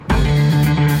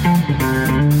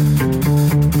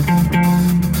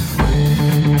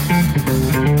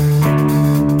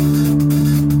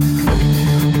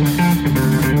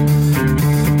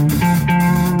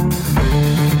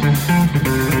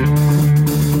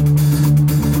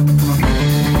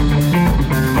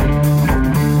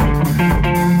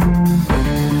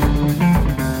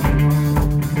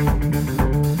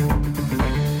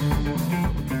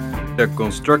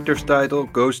constructor's title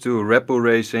goes to Red Bull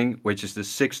Racing, which is the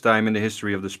sixth time in the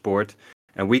history of the sport.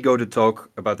 And we go to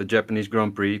talk about the Japanese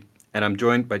Grand Prix. And I'm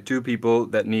joined by two people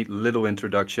that need little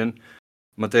introduction.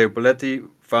 Matteo Poletti,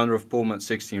 founder of Pullman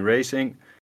 16 Racing,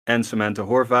 and Samantha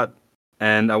Horvat.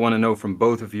 And I want to know from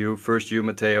both of you, first you,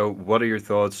 Matteo, what are your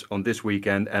thoughts on this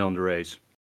weekend and on the race?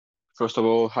 First of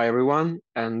all, hi everyone.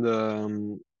 And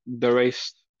the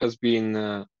race has been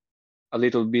a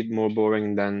little bit more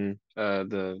boring than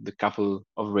the couple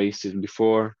of races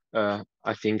before.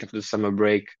 I think after the summer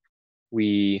break,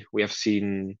 we have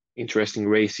seen interesting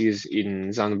races in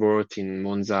Zandvoort, in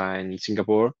Monza, and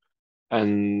Singapore,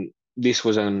 and this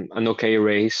was an okay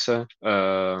race.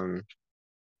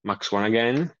 Max won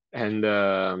again, and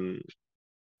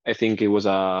I think it was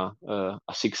a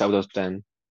 6 out of 10.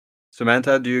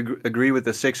 Samantha, do you agree with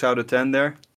the 6 out of 10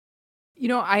 there?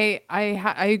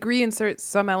 I agree in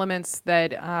some elements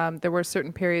that there were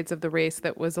certain periods of the race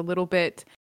that was a little bit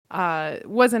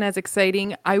wasn't as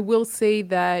exciting. I will say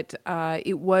that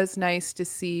it was nice to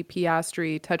see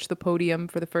Piastri touch the podium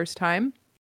for the first time.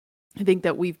 I think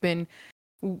that we've been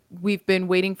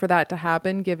waiting for that to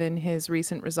happen given his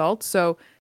recent results. So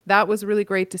that was really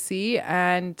great to see,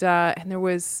 and I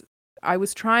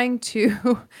was trying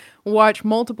to watch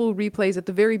multiple replays at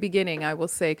the very beginning, I will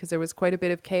say, because there was quite a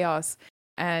bit of chaos.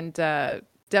 And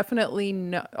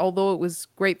definitely, although it was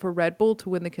great for Red Bull to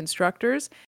win the Constructors,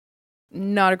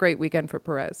 not a great weekend for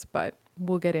Perez, but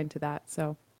we'll get into that.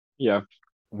 So, yeah.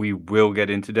 We will get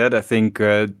into that. I think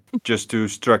just to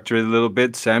structure it a little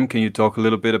bit, Sam, can you talk a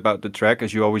little bit about the track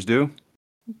as you always do?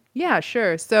 Yeah,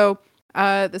 sure. So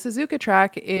the Suzuka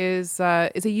track is a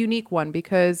unique one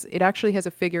because it actually has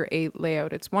a figure 8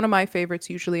 layout. It's one of my favorites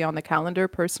usually on the calendar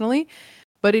personally,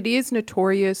 but it is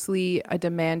notoriously a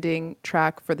demanding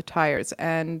track for the tires.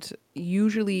 And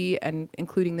usually, and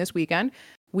including this weekend,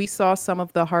 we saw some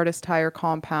of the hardest tire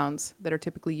compounds that are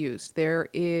typically used. There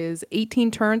is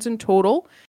 18 turns in total,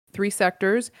 3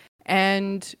 sectors,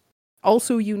 and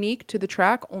also unique to the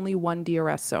track, only one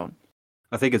DRS zone.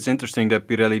 I think it's interesting that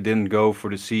Pirelli didn't go for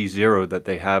the C0 that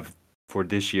they have for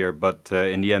this year, but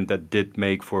in the end that did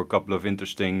make for a couple of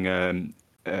interesting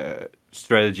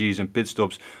strategies and pit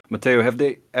stops. Matteo, have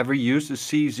they ever used the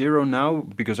C0 now?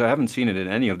 Because I haven't seen it in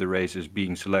any of the races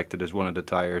being selected as one of the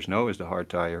tires, no, as the hard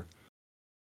tire.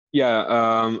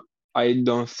 Yeah, I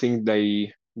don't think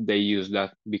they use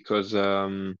that because I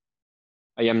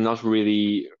am not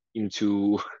really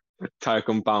into tire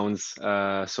compounds,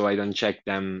 so I don't check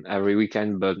them every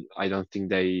weekend. But I don't think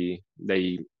they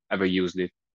ever used it.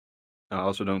 I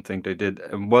also don't think they did.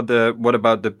 And what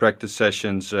about the practice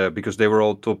sessions? Because they were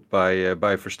all topped by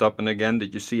Verstappen again.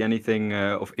 Did you see anything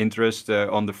of interest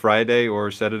on the Friday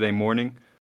or Saturday morning?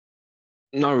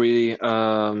 Not really.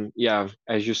 Yeah,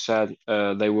 as you said,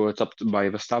 they were topped by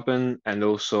Verstappen, and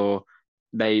also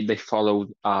they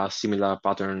followed a similar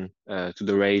pattern to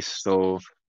the race. So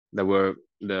there were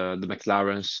the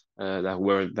McLarens that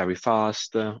were very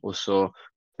fast. Also,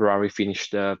 Ferrari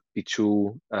finished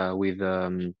P2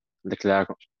 with Leclerc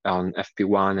on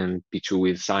FP1 and P2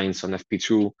 with Sainz on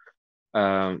FP2.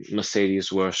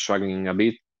 Mercedes were struggling a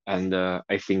bit, and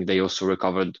I think they also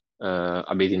recovered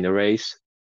a bit in the race.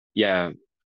 Yeah,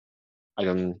 I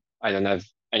don't have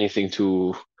anything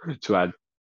to add.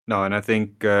 No, and I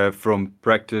think from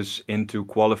practice into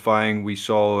qualifying, we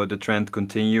saw the trend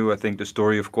continue. I think the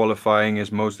story of qualifying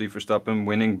is mostly Verstappen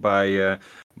winning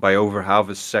by over half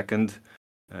a second.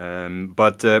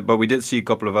 But we did see a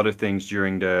couple of other things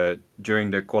during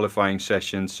the qualifying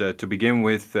sessions. To begin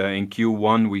with, in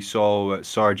Q1 we saw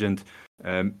Sargent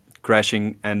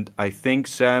crashing, and I think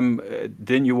Sam,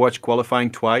 didn't you watch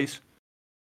qualifying twice?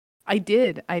 I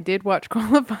did. I did watch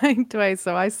qualifying twice,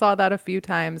 so I saw that a few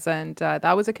times, and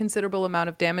that was a considerable amount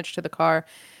of damage to the car.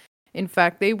 In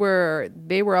fact, they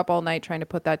were up all night trying to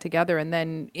put that together, and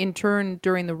then in turn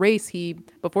during the race,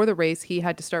 before the race he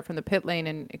had to start from the pit lane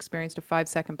and experienced a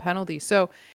 5-second penalty. So,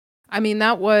 I mean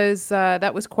that was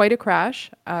quite a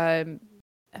crash.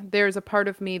 There's a part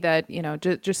of me that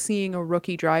just seeing a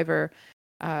rookie driver.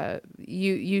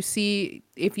 You see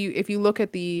if you look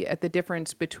at the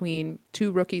difference between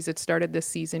two rookies that started this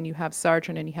season, you have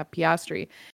Sargent and you have Piastri.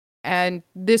 And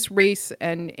this race,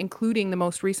 and including the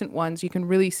most recent ones, you can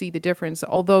really see the difference.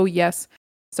 Although, yes,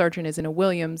 Sargent is in a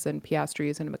Williams and Piastri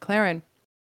is in a McLaren,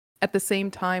 at the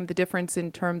same time, the difference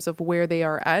in terms of where they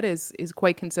are at is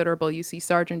quite considerable. You see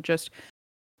Sargent just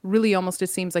really almost,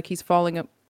 it seems like he's falling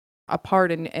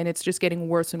apart, and it's just getting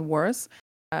worse and worse.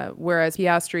 Whereas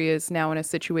Piastri is now in a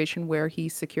situation where he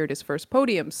secured his first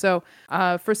podium. So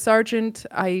for Sargent,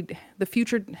 the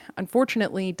future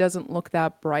unfortunately doesn't look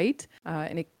that bright,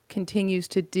 and it continues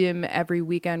to dim every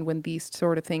weekend when these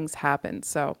sort of things happen.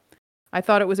 So I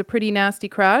thought it was a pretty nasty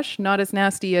crash, not as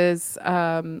nasty as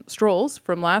Stroll's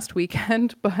from last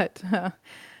weekend, but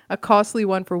a costly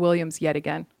one for Williams yet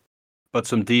again. But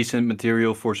some decent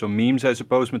material for some memes, I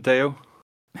suppose, Matteo.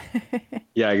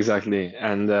 Yeah, exactly.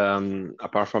 And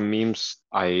apart from memes,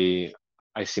 I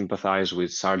sympathize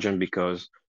with Sargent because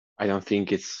I don't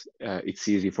think it's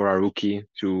easy for a rookie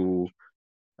to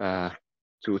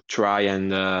try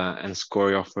and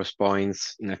score your first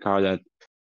points in a car that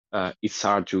it's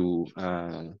hard to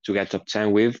get top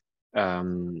 10 with.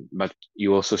 But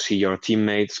you also see your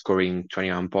teammates scoring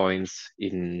 21 points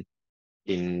in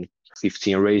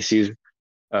 15 races.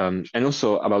 And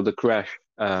also about the crash,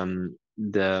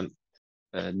 the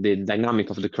dynamic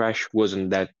of the crash wasn't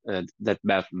that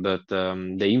bad, but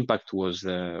the impact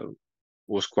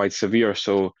was quite severe.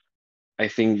 So I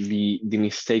think the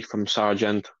mistake from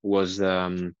Sargent was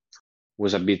a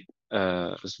bit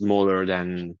smaller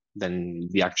than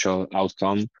the actual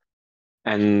outcome,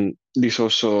 and this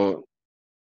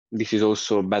is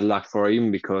also bad luck for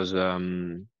him because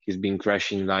he's been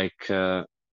crashing like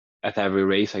at every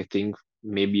race, I think,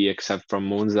 maybe except from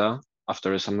Monza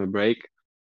after the summer break.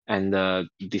 And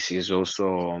this is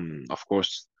also, of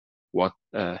course, what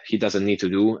he doesn't need to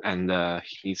do, and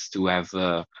he needs to have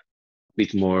a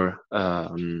bit more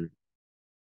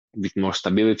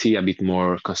stability, a bit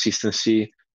more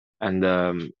consistency, and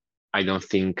I don't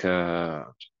think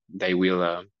they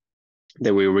will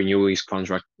renew his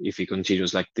contract if he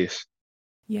continues like this.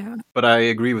 Yeah. But I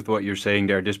agree with what you're saying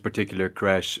there. This particular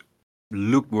crash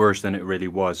looked worse than it really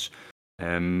was.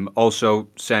 Also,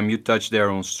 Sam, you touched there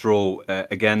on Stroll.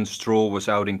 Again, Stroll was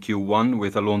out in Q1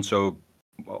 with Alonso,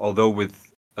 although with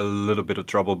a little bit of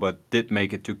trouble, but did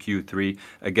make it to Q3.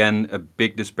 Again, a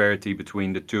big disparity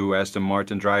between the two Aston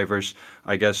Martin drivers.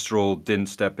 I guess Stroll didn't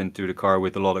step into the car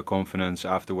with a lot of confidence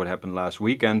after what happened last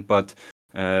weekend, but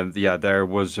yeah, there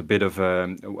was a bit of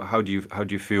a. How do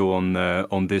you feel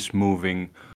on this moving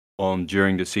on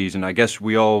during the season? I guess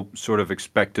we all sort of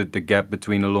expected the gap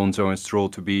between Alonso and Stroll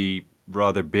to be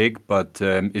rather big, but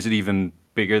is it even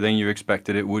bigger than you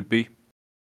expected it would be?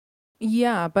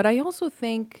 Yeah, but I also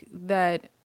think that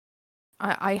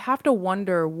I have to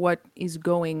wonder what is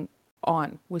going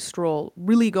on with Stroll,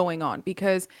 really going on,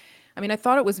 because I mean, I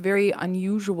thought it was very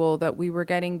unusual that we were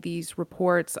getting these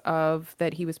reports of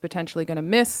that he was potentially going to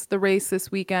miss the race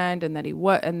this weekend and that he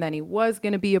was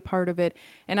going to be a part of it.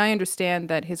 And I understand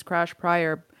that his crash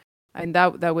prior, and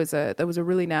that was a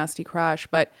really nasty crash,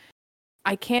 but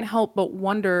I can't help but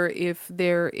wonder if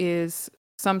there is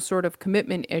some sort of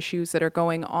commitment issues that are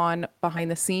going on behind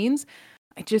the scenes.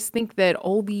 I just think that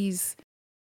all these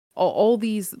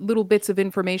little bits of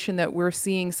information that we're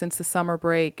seeing since the summer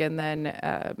break, and then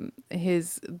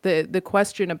the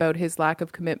question about his lack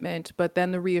of commitment, but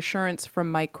then the reassurance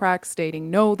from Mike Krack stating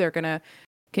no, they're going to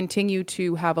continue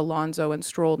to have Alonso and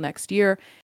Stroll next year,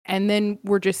 and then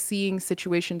we're just seeing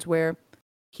situations where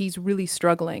he's really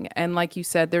struggling. And like you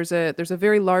said, there's a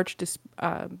very large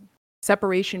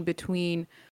separation between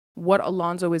what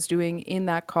Alonso is doing in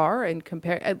that car and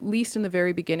compare, at least in the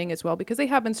very beginning as well, because they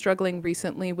have been struggling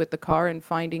recently with the car and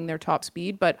finding their top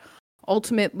speed. But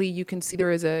ultimately, you can see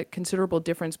there is a considerable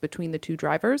difference between the two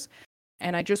drivers.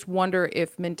 And I just wonder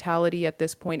if mentality at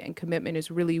this point and commitment is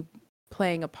really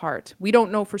playing a part. We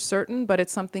don't know for certain, but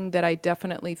it's something that I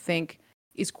definitely think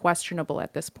is questionable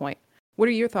at this point. What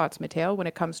are your thoughts, Matteo, when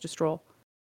it comes to Stroll?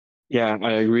 Yeah,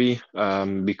 I agree,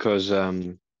 because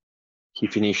he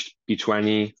finished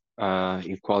P20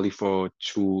 in quali for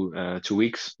 2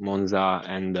 weeks, Monza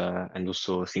and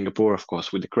also Singapore, of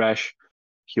course, with the crash.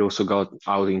 He also got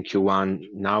out in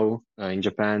Q1 now in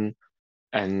Japan,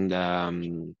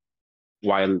 and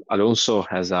while Alonso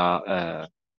has a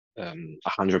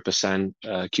 100%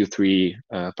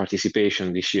 Q3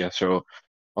 participation this year, so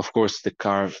of course the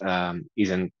car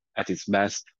isn't at its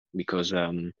best because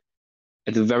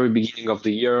at the very beginning of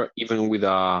the year, even with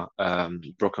a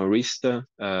broken wrist,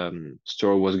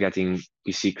 Stroll was getting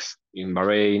P6 in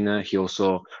Bahrain. He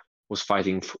also was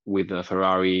fighting with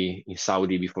Ferrari in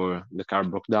Saudi before the car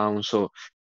broke down. So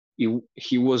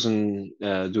he wasn't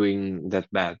doing that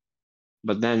bad.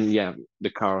 But then, yeah,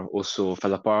 the car also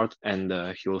fell apart, and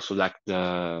he also lacked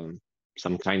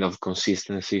some kind of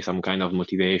consistency, some kind of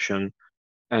motivation.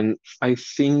 And I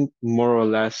think more or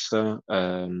less,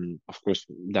 of course,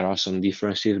 there are some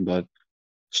differences, but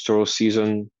Stroll's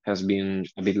season has been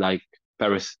a bit like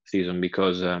Perez' season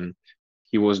because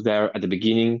he was there at the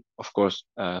beginning. Of course,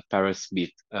 Perez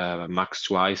beat Max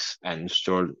twice, and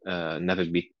Stroll never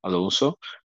beat Alonso,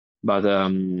 but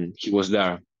he was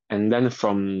there. And then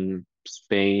from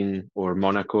Spain or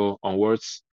Monaco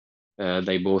onwards,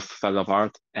 they both fell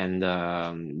apart, and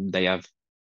they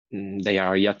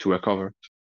are yet to recover.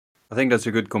 I think that's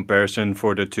a good comparison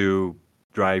for the two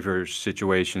drivers'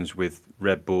 situations with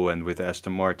Red Bull and with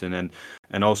Aston Martin,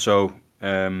 and also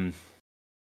I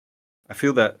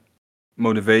feel that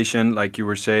motivation, like you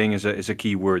were saying, is a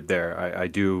key word there. I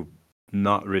do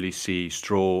not really see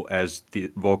Stroll as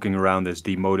walking around as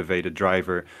demotivated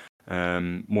driver,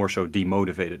 more so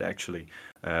demotivated actually,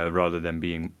 rather than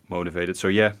being motivated. So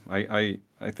yeah, I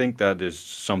think that is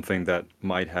something that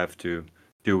might have to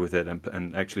do with it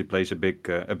and actually plays a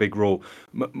big role.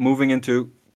 Moving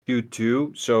into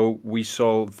Q2, so we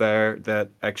saw there that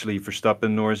actually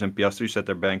Verstappen, Norris, and Piastri set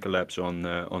their bank laps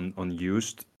on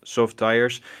used soft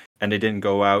tires, and they didn't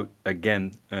go out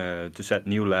again to set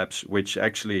new laps, which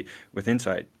actually with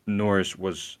hindsight Norris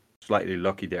was slightly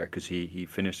lucky there because he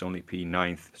finished only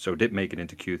P9th, so did make it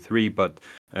into Q3, but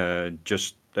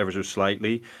just ever so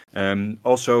slightly.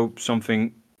 Also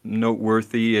something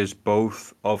noteworthy is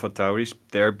both AlphaTauris,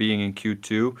 they're being in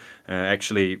Q2,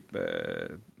 actually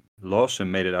Lawson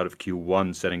made it out of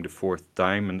Q1, setting the 4th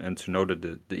time, and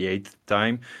Tsunoda the 8th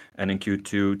time, and in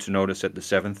Q2 Tsunoda set the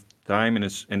 7th time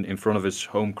in front of his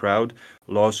home crowd.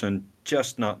 Lawson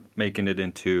just not making it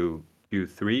into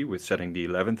Q3 with setting the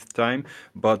 11th time,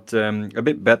 but a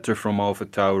bit better from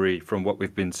AlphaTauri from what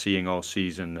we've been seeing all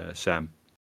season, Sam.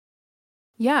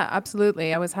 Yeah,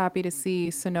 absolutely. I was happy to see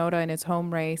Tsunoda in his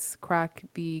home race crack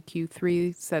the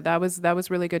Q3. So that was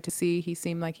really good to see. He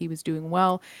seemed like he was doing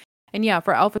well. And yeah,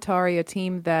 for AlphaTauri, a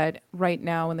team that right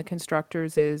now in the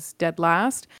constructors is dead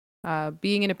last,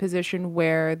 being in a position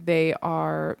where they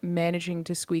are managing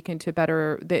to squeak into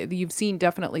better, you've seen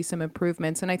definitely some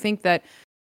improvements. And I think that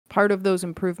part of those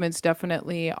improvements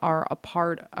definitely are a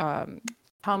part,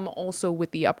 come also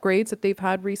with the upgrades that they've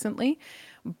had recently.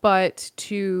 But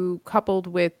coupled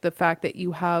with the fact that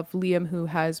you have Liam, who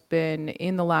has been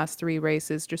in the last 3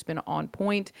 races, just been on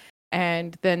point,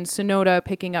 and then Tsunoda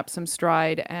picking up some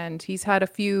stride, and he's had a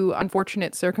few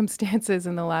unfortunate circumstances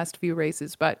in the last few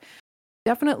races, but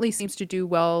definitely seems to do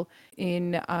well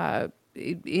in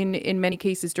many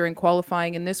cases during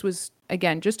qualifying. And this was,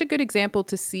 again, just a good example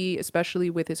to see, especially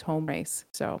with his home race.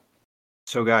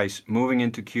 So guys, moving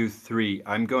into Q3,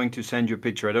 I'm going to send you a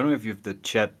picture. I don't know if you have the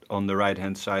chat on the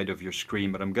right-hand side of your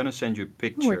screen, but I'm going to send you a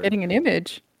picture. We're getting an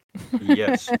image.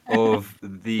 Yes, of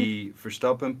the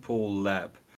Verstappen pole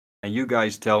lap. And you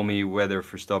guys tell me whether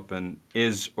Verstappen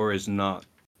is or is not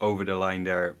over the line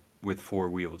there with 4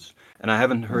 wheels. And I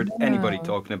haven't heard anybody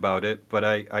talking about it, but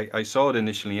I saw it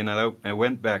initially, and I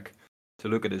went back to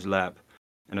look at his lap,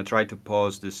 and I tried to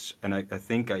pause this, and I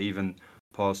think I even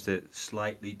paused it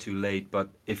slightly too late. But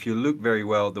if you look very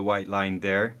well, the white line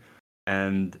there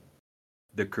and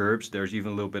the curbs, there's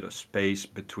even a little bit of space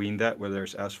between that where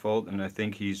there's asphalt, and I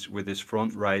think he's with his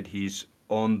front right, he's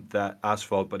on that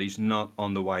asphalt, but he's not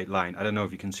on the white line. I don't know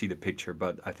if you can see the picture,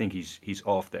 but I think he's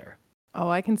off there. Oh,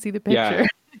 I can see the picture.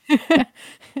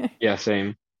 Yeah,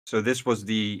 same. So this was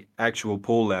the actual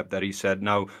pole lap that he said.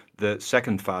 Now, the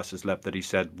second fastest lap that he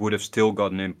said would have still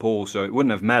gotten in pole, so it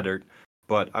wouldn't have mattered.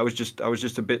 But I was just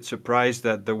a bit surprised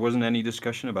that there wasn't any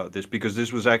discussion about this, because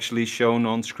this was actually shown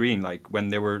on screen, like when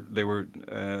they were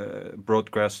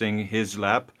broadcasting his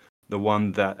lap, the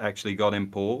one that actually got in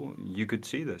pole. You could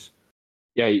see this.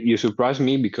 Yeah, you surprised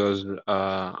me because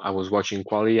I was watching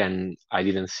quali and I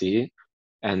didn't see it,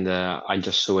 and I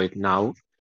just saw it now.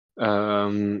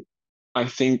 I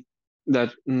think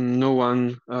that no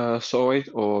one saw it,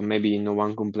 or maybe no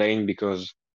one complained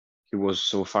because he was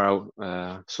so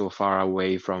far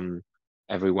away from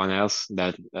everyone else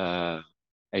that,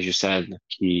 as you said,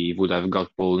 he would have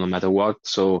got pole no matter what.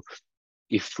 So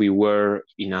if we were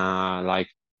in a like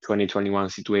 2021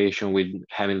 situation with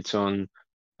Hamilton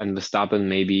and Verstappen,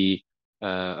 maybe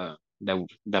that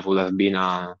would have been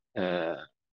a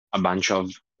bunch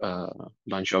of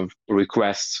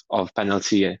requests of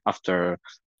penalty after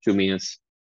 2 minutes.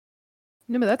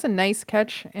 No, but that's a nice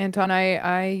catch, Anton.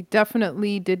 I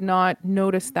definitely did not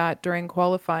notice that during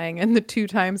qualifying and the 2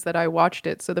 times that I watched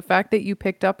it. So the fact that you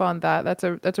picked up on that, that's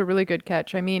a really good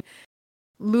catch. I mean,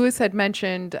 Lewis had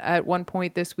mentioned at one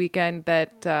point this weekend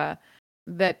that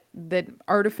that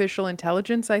artificial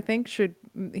intelligence, I think,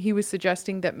 he was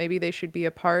suggesting that maybe they should be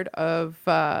a part of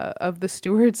the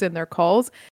stewards and their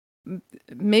calls.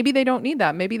 Maybe they don't need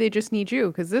that. Maybe they just need you,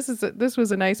 because this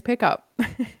was a nice pickup.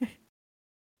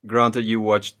 Granted, you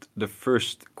watched the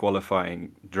first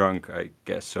qualifying drunk, I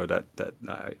guess, so that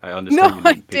I understand. No,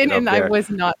 I didn't. I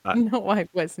was not. No, I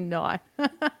was not.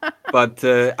 But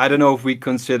I don't know if we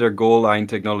consider goal line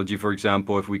technology, for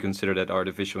example, if we consider that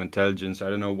artificial intelligence.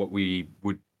 I don't know what we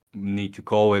would need to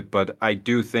call it, but I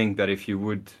do think that if you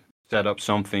would set up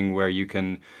something where you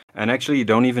can, and actually you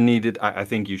don't even need it. I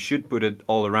think you should put it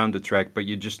all around the track, but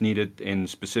you just need it in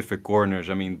specific corners.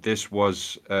 I mean, this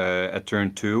was at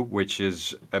turn 2, which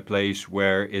is a place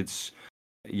where it's,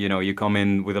 you come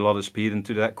in with a lot of speed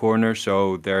into that corner,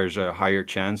 so there's a higher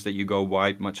chance that you go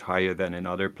wide, much higher than in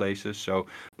other places. So,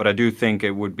 but I do think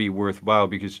it would be worthwhile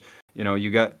because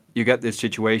you got this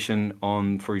situation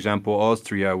on, for example,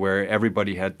 Austria, where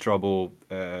everybody had trouble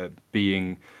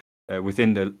being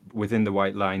within the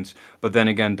white lines. But then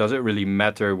again, does it really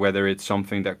matter whether it's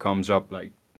something that comes up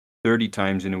like 30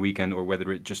 times in a weekend or whether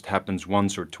it just happens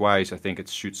once or twice? I think it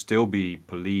should still be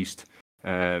policed,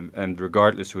 and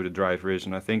regardless who the driver is.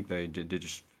 And I think they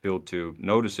just failed to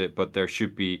notice it, but there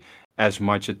should be as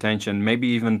much attention, maybe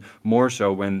even more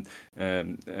so when,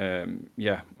 it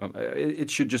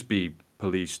should just be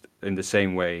policed in the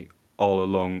same way all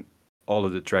along all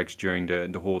of the tracks during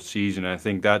the whole season. I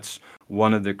think that's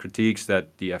one of the critiques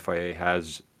that the FIA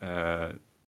has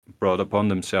brought upon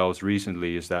themselves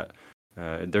recently, is that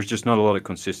there's just not a lot of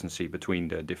consistency between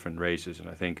the different races. And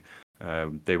I think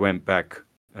they went back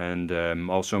and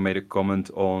also made a comment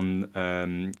on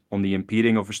the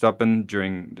impeding of Verstappen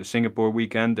during the Singapore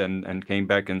weekend, and came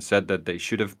back and said that they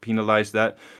should have penalized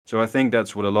that. So I think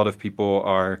that's what a lot of people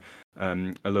are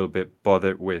a little bit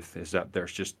bothered with, is that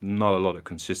there's just not a lot of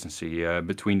consistency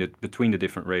between the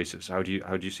different races. How do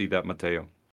you see that, Matteo?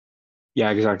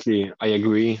 Yeah, exactly. I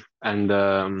agree. And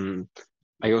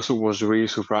I also was really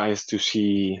surprised to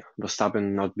see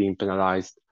Verstappen not being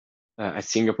penalized at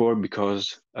Singapore,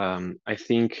 because I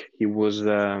think he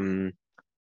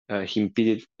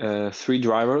impeded 3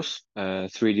 drivers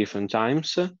 3 different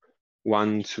times.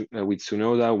 One with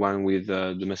Tsunoda, one with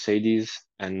the Mercedes,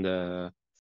 and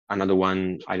another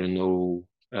one, I don't know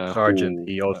Sargent, who.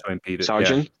 he also impeded.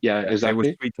 Sargent, yeah, It was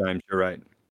exactly. 3 times. You're right.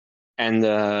 And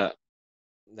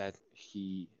that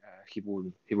he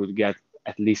would get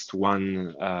at least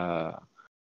one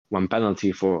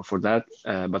penalty for that,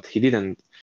 but he didn't.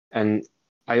 And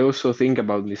I also think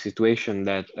about the situation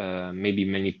that maybe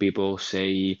many people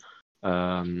say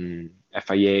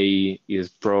FIA is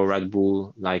pro Red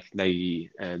Bull, like they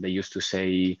used to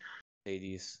say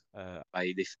this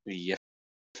by the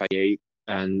FIA,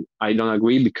 and I don't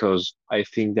agree, because I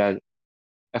think that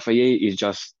FIA is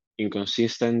just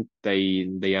inconsistent. They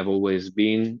have always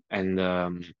been, and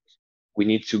we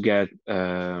need to get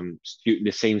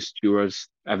the same stewards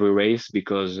every race,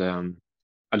 because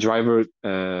a driver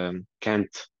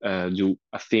can't do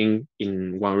a thing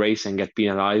in one race and get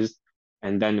penalized,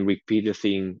 and then repeat the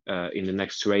thing in the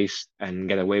next race and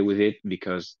get away with it,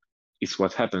 because it's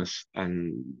what happens.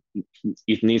 And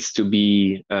it needs to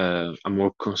be a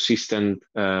more consistent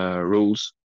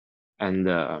rules, and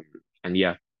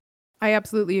yeah. I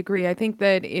absolutely agree. I think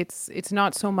that it's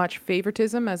not so much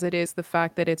favoritism as it is the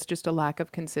fact that it's just a lack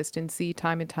of consistency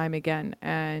time and time again.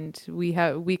 And we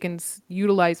can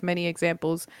utilize many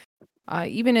examples,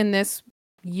 even in this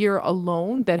year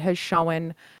alone, that has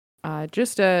shown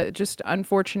just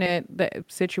unfortunate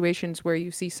situations where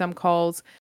you see some calls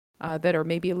that are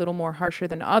maybe a little more harsher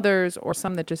than others, or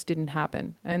some that just didn't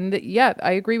happen. And yeah,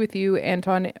 I agree with you,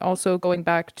 Anton. Also, going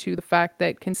back to the fact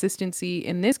that consistency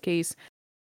in this case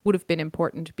would have been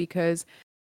important, because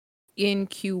in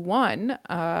Q1,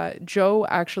 Joe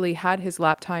actually had his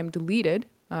lap time deleted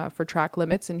for track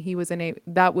limits, and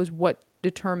that was what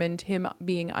determined him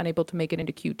being unable to make it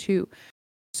into Q2.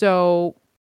 So,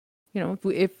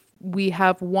 if we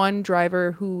have one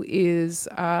driver who is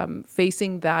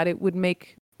facing that,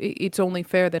 it's only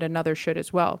fair that another should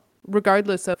as well,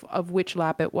 regardless of which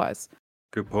lap it was.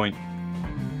 Good point.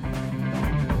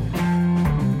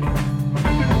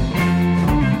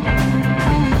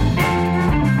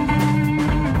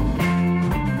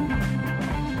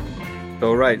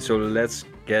 All right, so let's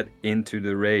get into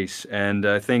the race. And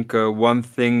I think one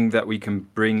thing that we can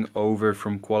bring over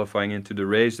from qualifying into the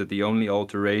race, that the only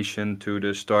alteration to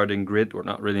the starting grid, or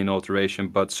not really an alteration,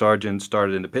 but Sargent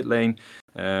started in the pit lane,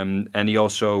 and he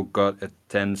also got a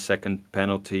 10-second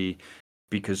penalty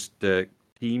because the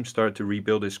team started to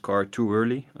rebuild his car too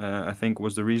early, I think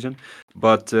was the reason.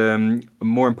 But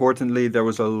more importantly, there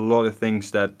was a lot of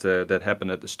things that happened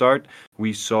at the start.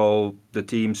 We saw the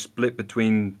team split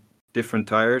between different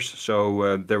tires.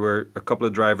 So there were a couple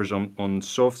of drivers on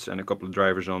softs and a couple of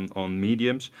drivers on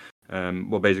mediums.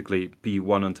 Basically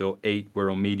P1 until 8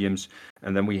 were on mediums.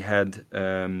 And then we had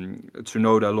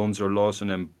Tsunoda, Alonso, Lawson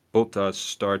and Bottas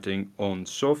starting on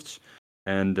softs.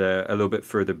 And a little bit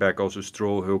further back, also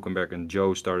Stroll, Hülkenberg and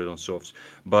Joe started on softs.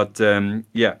 But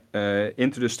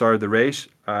into the start of the race,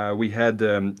 we had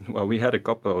a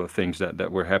couple of things that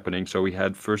were happening. So we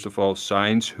had, first of all,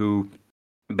 Sainz, who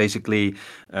basically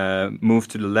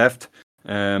moved to the left,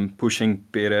 pushing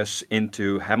Perez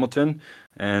into Hamilton.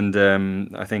 And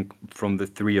I think from the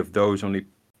three of those, only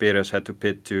Perez had to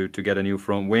pit to get a new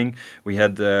front wing. We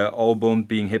had Albon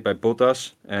being hit by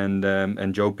Bottas,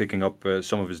 and Joe picking up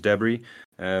some of his debris.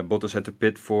 Bottas had to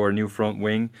pit for a new front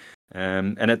wing.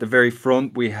 And at the very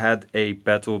front, we had a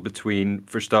battle between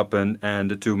Verstappen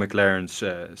and the two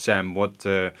McLarens. Sam, what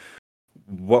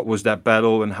was that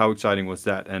battle, and how exciting was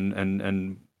that?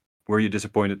 And were you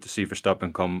disappointed to see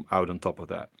Verstappen come out on top of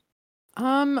that?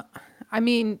 I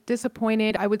mean,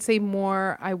 disappointed. I would say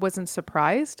more. I wasn't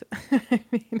surprised. I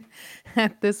mean,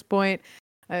 at this point,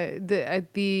 it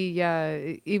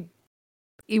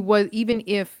was even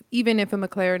if a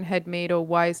McLaren had made a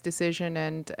wise decision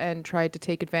and tried to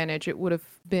take advantage, it would have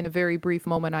been a very brief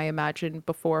moment, I imagine,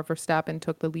 before Verstappen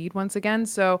took the lead once again.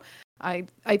 So I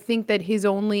think that his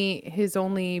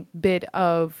only bit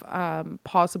of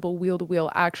possible wheel to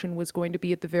wheel action was going to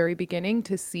be at the very beginning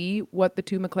to see what the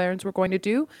two McLarens were going to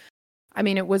do. I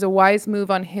mean, it was a wise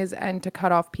move on his end to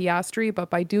cut off Piastri, but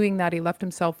by doing that, he left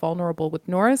himself vulnerable with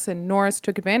Norris, and Norris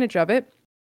took advantage of it.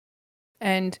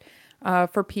 And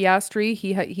for Piastri,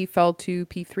 he fell to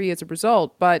P3 as a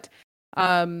result. But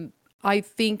I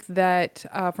think that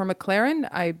for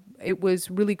McLaren, it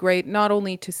was really great not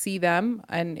only to see them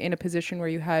and in a position where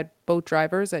you had both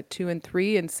drivers at 2 and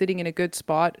 3 and sitting in a good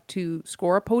spot to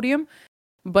score a podium,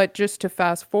 but just to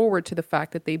fast forward to the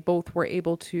fact that they both were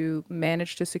able to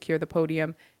manage to secure the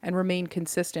podium and remain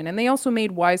consistent. And they also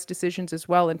made wise decisions as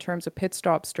well in terms of pit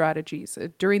stop strategies.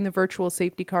 During the virtual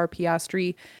safety car,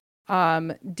 Piastri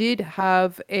did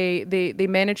have they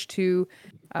managed to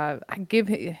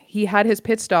he had his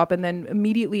pit stop, and then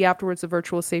immediately afterwards the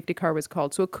virtual safety car was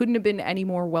called. So it couldn't have been any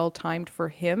more well timed for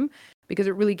him, because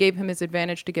it really gave him his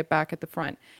advantage to get back at the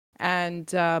front.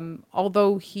 And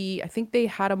although I think they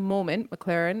had a moment,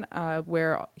 McLaren,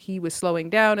 where he was slowing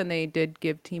down, and they did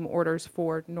give team orders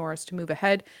for Norris to move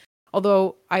ahead.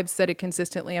 Although I've said it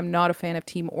consistently, I'm not a fan of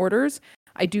team orders.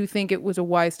 I do think it was a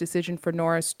wise decision for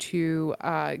Norris to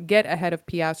get ahead of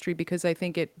Piastri, because I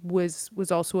think it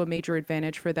was also a major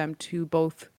advantage for them to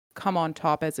both come on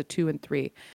top as a 2 and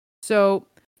 3. So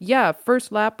yeah,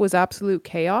 first lap was absolute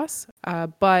chaos,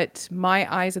 but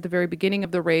my eyes at the very beginning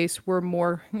of the race were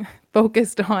more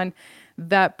focused on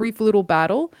that brief little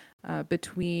battle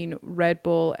between Red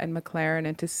Bull and McLaren,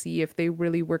 and to see if they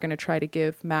really were going to try to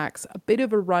give Max a bit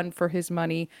of a run for his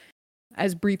money,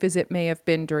 as brief as it may have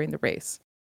been during the race.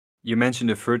 You mentioned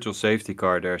the virtual safety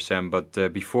car there, Sam, but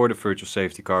before the virtual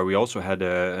safety car, we also had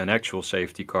an actual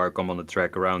safety car come on the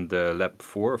track around lap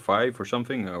 4 or 5 or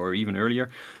something, or even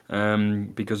earlier,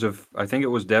 because of, I think it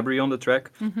was debris on the track.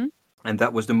 Mm-hmm. And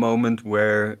that was the moment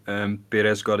where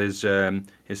Perez got his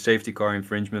safety car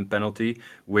infringement penalty,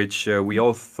 which we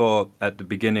all thought at the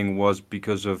beginning was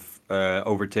because of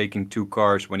overtaking two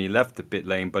cars when he left the pit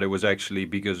lane, but it was actually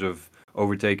because of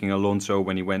overtaking Alonso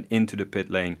when he went into the pit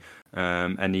lane,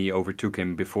 and he overtook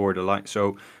him before the line.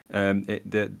 So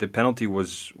the penalty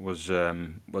was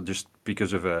just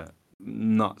because of a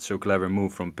not so clever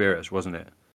move from Perez, wasn't it?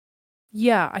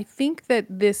 Yeah, I think that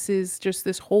this is just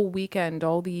this whole weekend,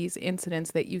 all these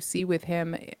incidents that you see with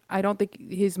him. I don't think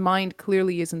his mind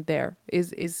clearly isn't there,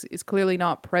 is clearly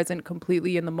not present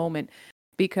completely in the moment,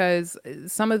 because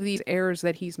some of these errors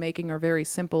that he's making are very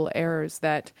simple errors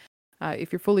that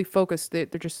if you're fully focused,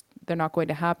 they're not going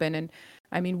to happen. And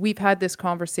I mean, we've had this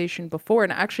conversation before,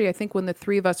 and actually I think when the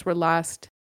three of us were last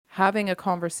having a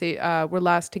conversation, were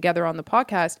last together on the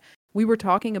podcast, we were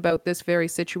talking about this very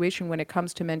situation when it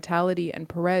comes to mentality and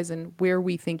Perez and where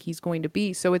we think he's going to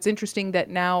be. So it's interesting that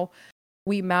now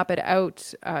we map it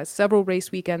out several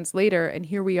race weekends later, and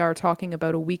here we are talking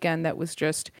about a weekend that was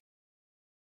just,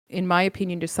 in my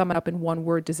opinion, to sum it up in one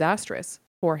word, disastrous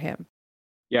for him.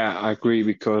 Yeah, I agree,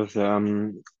 because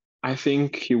I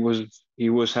think he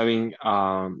was having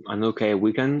an okay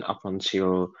weekend up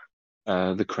until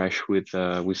the crash with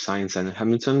Sainz and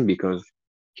Hamilton, because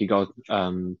he got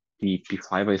the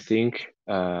P5, I think,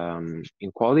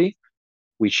 in quali,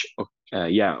 which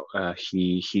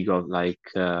he got like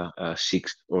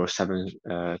 6 or 7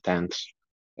 tenths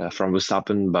from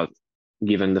Verstappen, but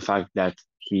given the fact that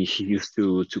he used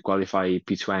to qualify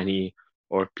P20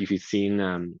 or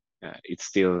P15, it's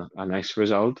still a nice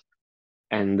result.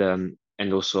 And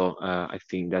also I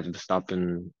think that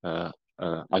Verstappen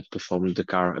outperformed the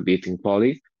car a bit in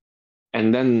quali.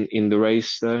 And then in the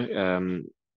race,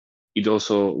 it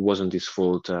also wasn't his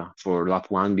fault for lap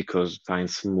 1, because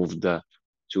Sainz moved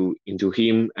into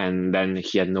him, and then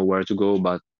he had nowhere to go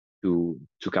but to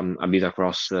come a bit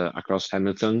across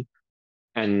Hamilton.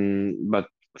 But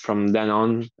from then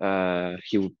on,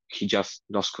 he just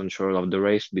lost control of the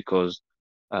race because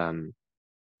um,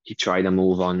 he tried a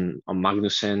move on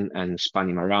Magnussen and spun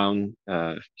him around.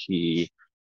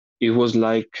 It was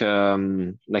like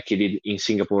he did in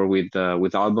Singapore with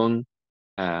Albon,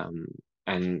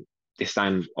 and this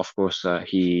time, of course,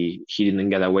 he didn't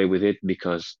get away with it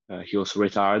because he also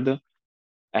retired,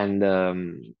 and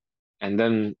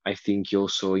then I think he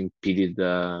also impeded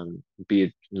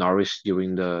Norris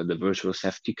during the virtual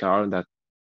safety car that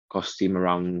cost him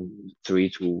around 3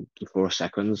 to 4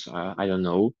 seconds. I don't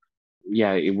know.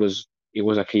 Yeah, it was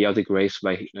a chaotic race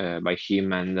by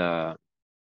him, and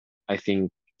I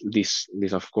think this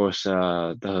of course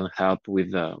doesn't help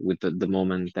with the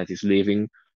moment that he's living,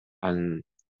 and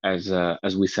as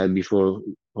we said before,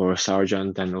 for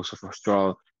Sargent and also for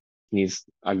Stroll, needs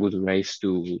a good race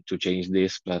to change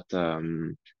this, but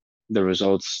the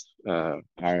results are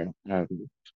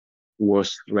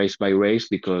worse race by race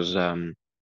because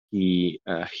he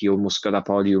almost got a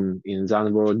podium in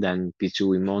Zandvoort, then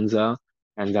P2 in Monza,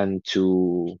 and then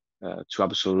to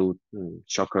absolute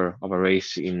shocker of a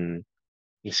race in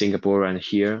Singapore and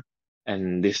here,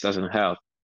 and this doesn't help.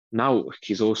 Now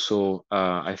he's also,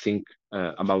 I think,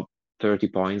 about 30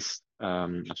 points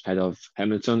ahead of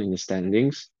Hamilton in the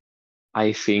standings.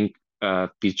 I think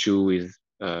P2 is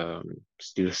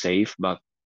still safe, but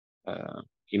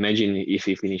imagine if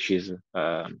he finishes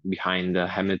behind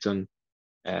Hamilton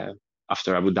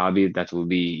after Abu Dhabi, that would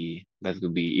be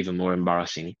even more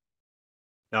embarrassing.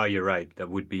 No, you're right. That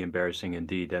would be embarrassing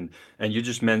indeed. And you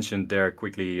just mentioned there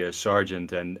quickly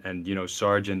Sargent, and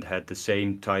Sargent had the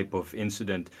same type of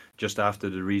incident just after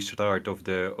the restart of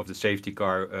the safety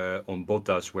car on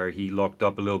Bottas, where he locked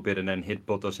up a little bit and then hit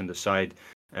Bottas in the side.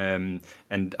 And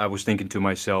I was thinking to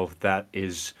myself, that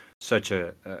is such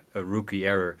a rookie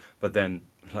error. But then,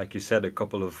 like you said, a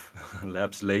couple of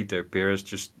laps later, Perez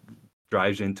just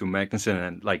drives into Magnussen,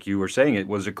 and like you were saying, it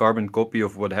was a carbon copy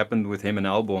of what happened with him and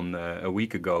Albon a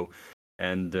week ago.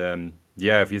 And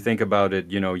yeah, if you think about it,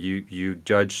 you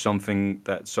judge something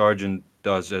that Sargent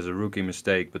does as a rookie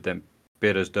mistake, but then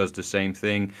Perez does the same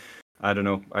thing. I don't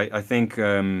know. I think,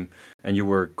 and you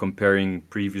were comparing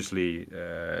previously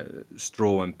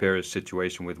Stroll and Perez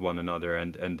situation with one another,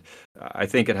 and I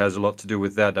think it has a lot to do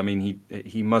with that. I mean,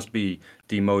 he must be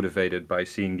demotivated by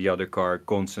seeing the other car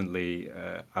constantly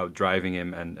out driving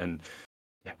him, and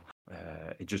yeah,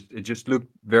 it just looked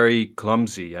very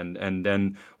clumsy. And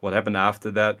then what happened after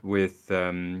that with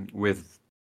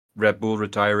Red Bull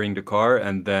retiring the car,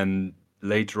 and then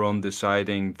later on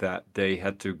deciding that they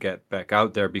had to get back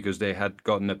out there because they had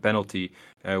gotten a penalty,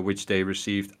 which they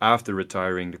received after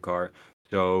retiring the car.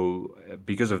 So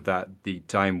because of that, the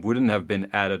time wouldn't have been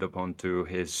added upon to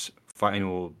his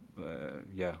final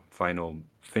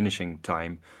finishing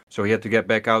time. So he had to get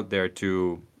back out there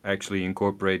to actually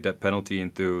incorporate that penalty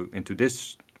into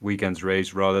this weekend's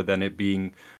race, rather than it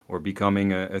being or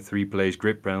becoming a 3-place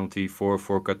grid penalty for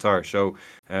Qatar. So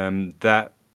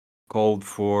that called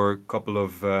for a couple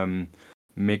of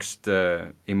mixed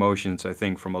emotions, I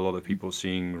think, from a lot of people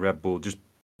seeing Red Bull just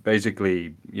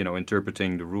basically,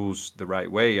 interpreting the rules the right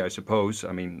way, I suppose.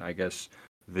 I mean, I guess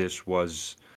this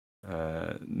was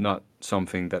not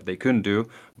something that they couldn't do,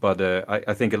 but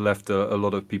I think it left a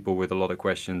lot of people with a lot of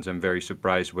questions and very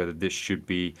surprised whether this should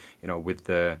be, with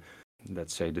the,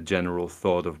 let's say, the general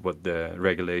thought of what the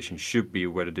regulation should be,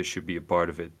 whether this should be a part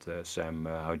of it. Sam,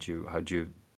 how'd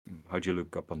you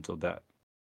look up until that?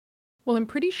 Well, I'm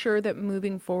pretty sure that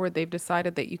moving forward, they've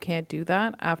decided that you can't do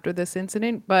that after this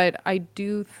incident. But I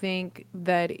do think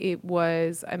that it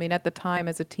was, I mean, at the time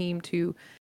as a team to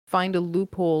find a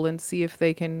loophole and see if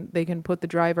they can put the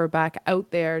driver back out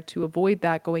there to avoid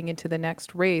that going into the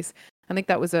next race. I think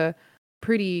that was a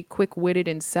pretty quick-witted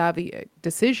and savvy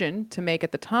decision to make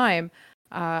at the time.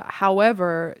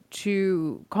 However,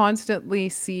 to constantly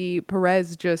see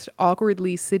Perez just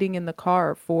awkwardly sitting in the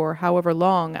car for however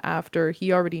long after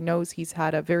he already knows he's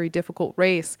had a very difficult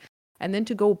race, and then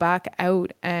to go back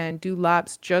out and do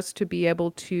laps just to be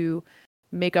able to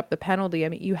make up the penalty, I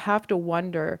mean, you have to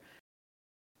wonder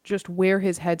just where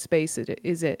his headspace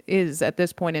is at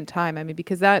this point in time. I mean,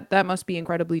 because that must be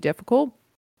incredibly difficult.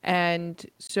 And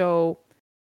so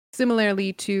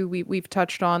similarly to, we've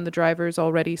touched on the drivers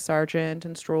already, Sargent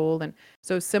and Stroll, and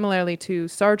so similarly to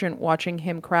Sargent, watching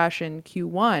him crash in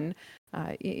Q1,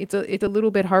 it's a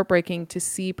little bit heartbreaking to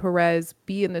see Perez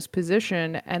be in this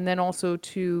position, and then also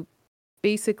to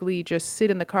basically just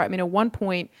sit in the car. I mean, at one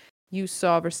point, you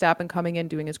saw Verstappen coming in,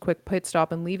 doing his quick pit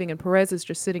stop and leaving, and Perez is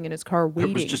just sitting in his car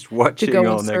waiting. I was just watching to go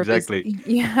on and serve exactly.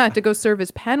 to go serve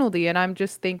his penalty. And I'm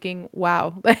just thinking,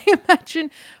 wow,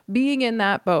 imagine being in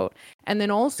that boat And then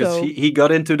Because also, he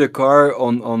got into the car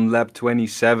on lap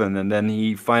 27, and then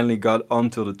he finally got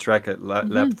onto the track at lap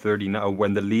mhm, 39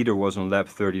 when the leader was on lap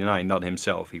 39. Not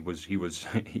himself. He was he was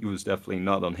definitely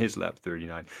not on his lap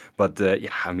 39. But yeah,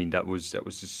 I mean that was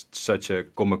just such a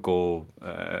comical.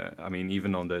 I mean,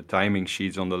 even on the timing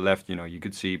sheets on the left, you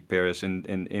could see Perez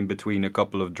in between a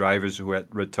couple of drivers who had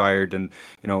retired and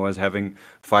was having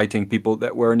fighting people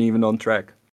that weren't even on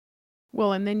track.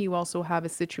 well, and then you also have a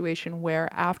situation where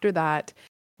after that,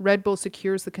 Red Bull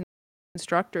secures the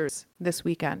constructors this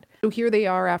weekend. So here they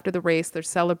are after the race, they're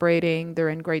celebrating, they're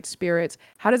in great spirits.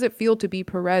 How does it feel to be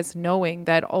Perez knowing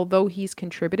that although he's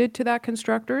contributed to that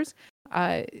constructors,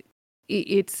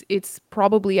 it's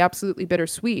probably absolutely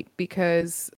bittersweet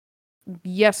because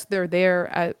yes, they're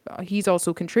there. He's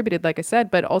also contributed, like I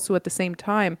said, but also at the same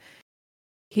time,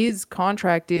 his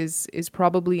contract is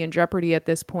probably in jeopardy at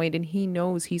this point, and he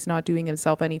knows he's not doing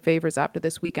himself any favors after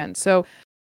this weekend. So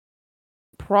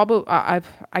probably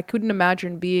I couldn't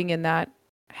imagine being in that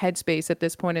headspace at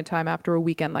this point in time after a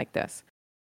weekend like this.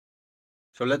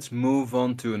 So let's move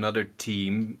on to another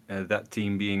team, that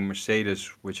team being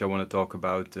Mercedes, which I want to talk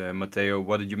about. Matteo,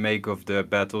 what did you make of the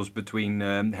battles between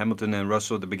Hamilton and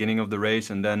Russell at the beginning of the race,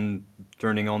 and then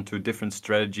turning on to different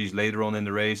strategies later on in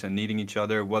the race and needing each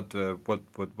other? What, your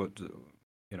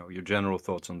general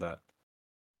thoughts on that?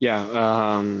 Yeah,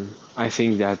 I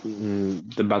think that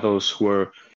the battles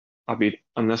were a bit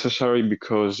unnecessary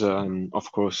because, of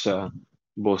course,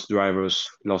 both drivers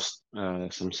lost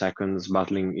some seconds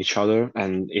battling each other,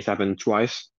 and it happened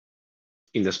twice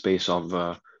in the space of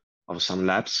some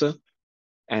laps.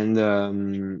 And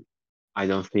I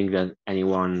don't think that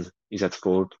anyone is at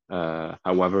fault.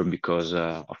 However, because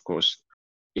of course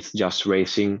it's just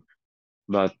racing,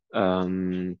 but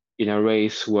in a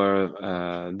race where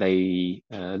they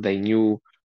knew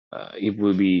it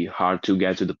will be hard to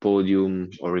get to the podium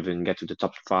or even get to the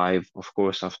top five, of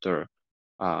course, after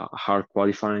hard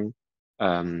qualifying.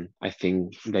 I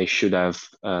think they should have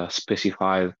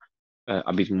specified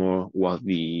a bit more what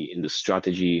the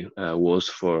strategy was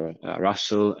for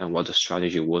Russell and what the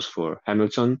strategy was for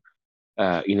Hamilton,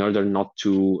 in order not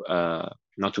to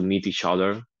meet each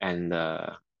other and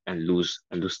lose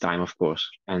time, of course.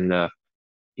 And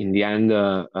in the end,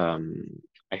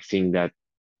 I think that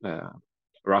uh,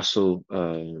 Russell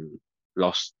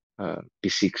lost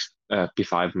P6,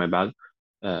 P5, my bad,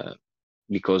 uh,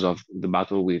 because of the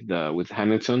battle with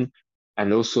Hamilton,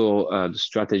 and also the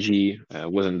strategy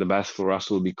wasn't the best for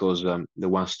Russell because the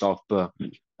one stop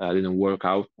didn't work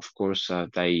out. Of course,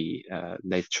 they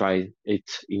tried it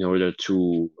in order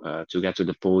to get to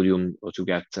the podium or to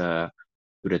get to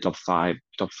the top five,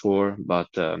 top four, but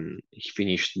he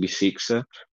finished B6,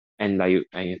 and I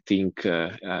think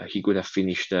he could have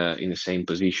finished in the same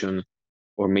position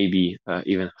or maybe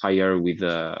even higher with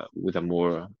a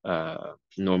more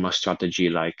normal strategy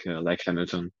like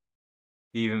Hamilton.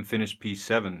 He even finished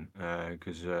P7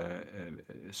 because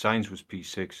Sainz was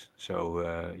P6.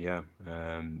 So yeah,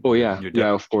 Oh yeah,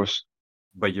 yeah, of course.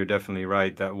 but you're definitely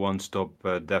right. That one stop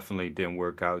definitely didn't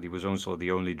work out. He was also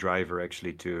the only driver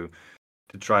actually to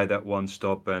try that one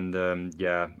stop, and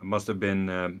yeah, it must have been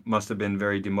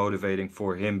very demotivating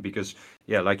for him because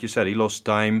yeah, like you said, he lost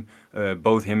time.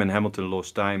 Both him and Hamilton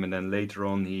lost time, and then later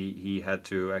on he had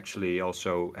to actually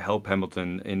also help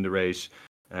Hamilton in the race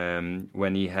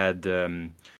when he had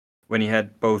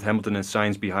both Hamilton and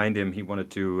Sainz behind him. He wanted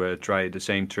to try the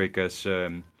same trick as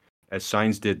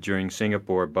Sainz did during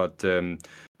Singapore, but then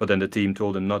the team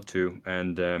told him not to,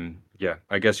 and yeah,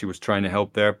 I guess he was trying to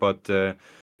help there, but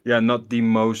yeah, not the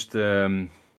most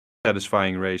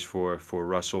satisfying race for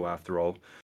Russell after all.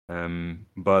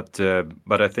 But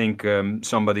I think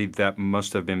somebody that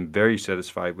must have been very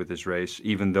satisfied with this race,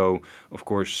 even though, of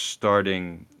course,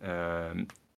 starting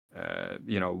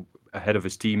ahead of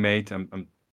his teammate. I'm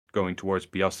going towards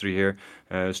Piastri here,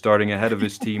 starting ahead of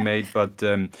his teammate, but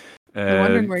You're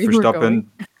wondering where you were Verstappen.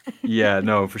 going. Yeah,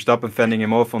 no, Verstappen fending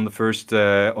him off on the first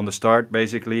on the start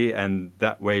basically, and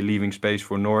that way leaving space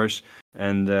for Norris.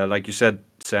 And like you said,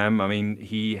 Sam, I mean,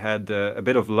 he had a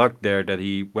bit of luck there that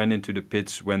he went into the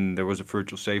pits when there was a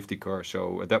virtual safety car.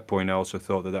 So at that point, I also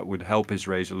thought that would help his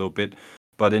race a little bit.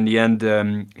 But in the end,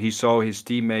 he saw his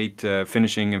teammate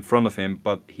finishing in front of him,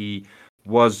 but he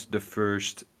was the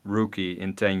first rookie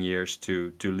in 10 years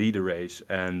to lead a race,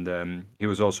 and he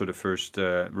was also the first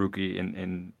rookie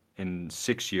in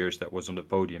 6 years that was on the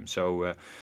podium. So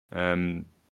um,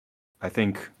 I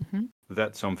think Mhm.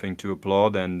 that's something to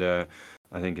applaud, and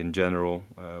I think in general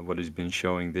what he's been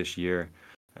showing this year,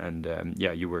 and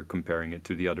yeah, you were comparing it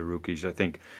to the other rookies. I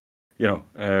think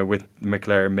with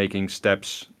McLaren making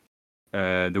steps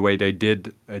the way they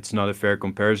did, it's not a fair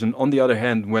comparison. On the other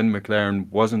hand, when McLaren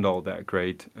wasn't all that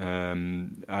great,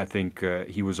 I think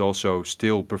he was also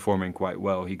still performing quite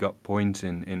well. He got points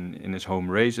in his home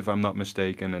race, if I'm not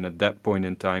mistaken, and at that point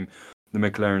in time, the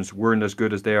McLarens weren't as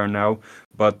good as they are now.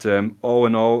 But all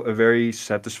in all, a very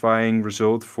satisfying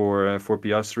result for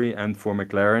Piastri and for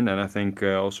McLaren, and I think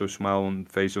also smile on the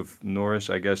face of Norris.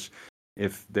 I guess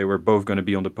if they were both going to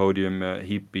be on the podium,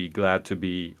 he'd be glad to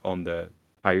be on the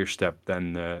higher step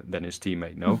than his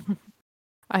teammate. No,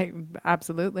 I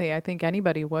absolutely. I think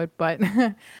anybody would, but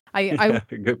I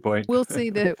good point. will say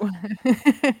that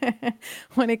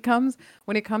when it comes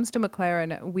to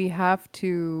McLaren, we have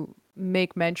to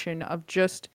make mention of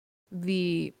just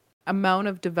the amount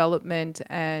of development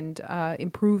and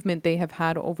improvement they have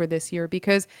had over this year.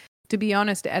 Because to be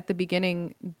honest, at the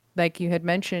beginning, like you had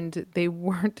mentioned, they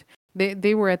weren't.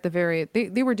 They were at the very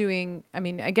they were doing. I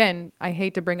mean, again, I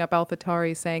hate to bring up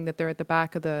AlphaTauri saying that they're at the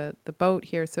back of the boat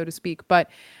here, so to speak, but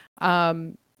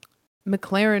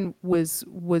McLaren was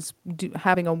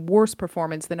having a worse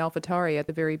performance than AlphaTauri at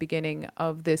the very beginning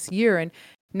of this year, and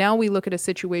now we look at a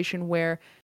situation where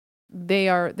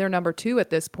they're number 2 at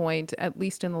this point, at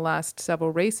least in the last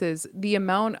several races. The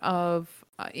amount of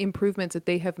improvements that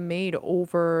they have made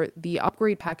over the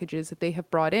upgrade packages that they have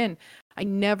brought in, I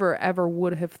never ever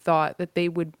would have thought that they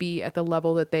would be at the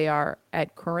level that they are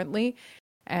at currently.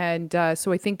 And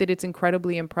so I think that it's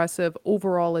incredibly impressive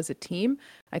overall as a team.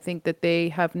 I think that they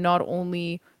have not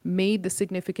only made the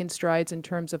significant strides in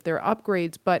terms of their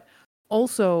upgrades, but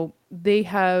also they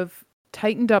have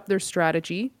tightened up their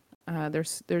strategy.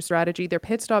 Their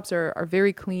pit stops are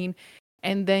very clean.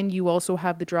 And then you also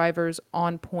have the drivers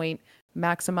on point,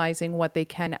 maximizing what they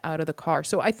can out of the car.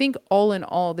 So I think all in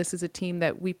all, this is a team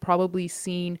that we've probably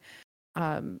seen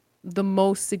the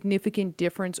most significant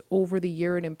difference over the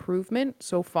year in improvement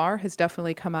so far has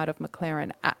definitely come out of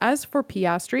McLaren. As for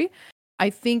Piastri, I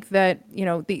think that,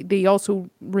 they also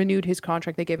renewed his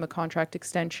contract. They gave him a contract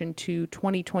extension to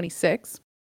 2026.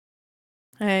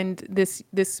 And this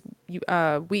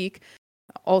week,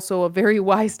 also a very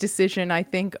wise decision, I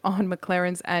think, on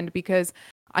McLaren's end, because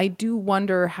I do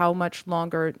wonder how much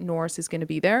longer Norris is going to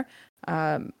be there.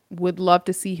 Would love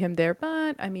to see him there,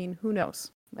 but I mean, who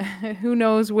knows? Who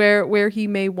knows where he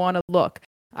may want to look.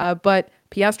 But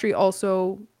Piastri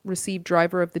also received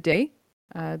Driver of the Day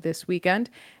this weekend.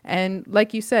 And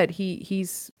like you said,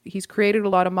 he's created a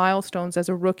lot of milestones as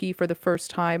a rookie for the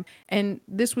first time. And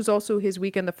this was also his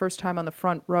weekend, the first time on the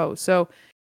front row. So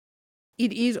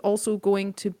it is also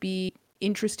going to be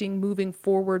interesting moving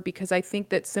forward, because I think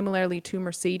that similarly to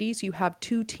Mercedes, you have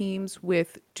two teams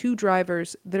with two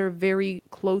drivers that are very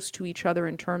close to each other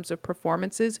in terms of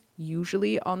performances,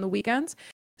 usually on the weekends.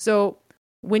 So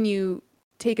when you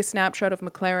take a snapshot of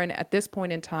McLaren at this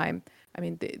point in time, I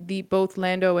mean, the both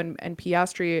Lando and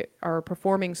Piastri are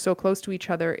performing so close to each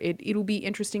other. It'll be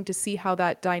interesting to see how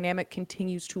that dynamic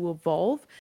continues to evolve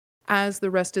as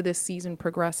the rest of this season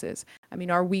progresses. I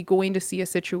mean, are we going to see a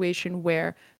situation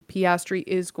where Piastri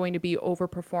is going to be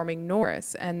overperforming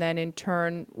Norris, and then in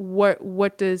turn, where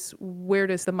does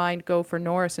the mind go for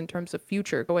Norris in terms of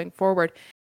future going forward?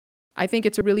 I think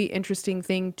it's a really interesting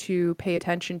thing to pay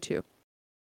attention to.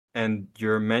 And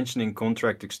you're mentioning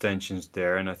contract extensions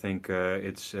there, and I think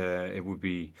it would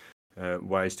be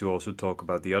wise to also talk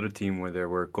about the other team where there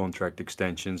were contract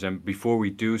extensions. And before we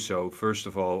do so, first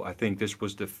of all, I think this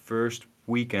was the first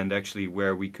weekend actually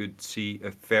where we could see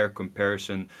a fair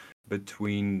comparison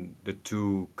between the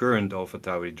two current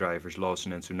AlphaTauri drivers,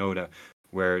 Lawson and Tsunoda,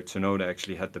 where Tsunoda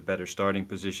actually had the better starting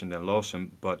position than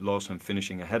Lawson, but Lawson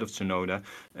finishing ahead of Tsunoda.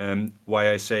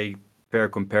 Why I say fair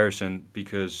comparison,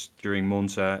 because during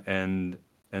Monza and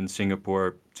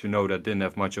Singapore, Tsunoda didn't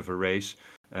have much of a race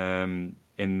in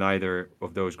neither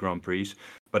of those Grand Prix.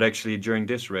 But actually, during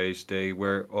this race, they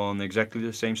were on exactly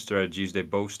the same strategies. They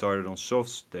both started on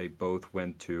softs. They both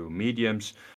went to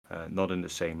mediums, not in the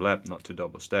same lap, not to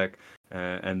double stack,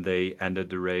 and they ended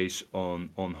the race on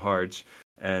hards.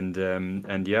 And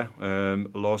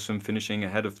Lawson finishing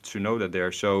ahead of Tsunoda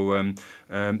there. So,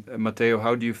 Matteo,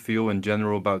 how do you feel in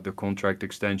general about the contract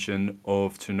extension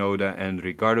of Tsunoda and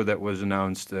Ricciardo that was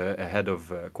announced ahead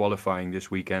of qualifying this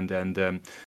weekend?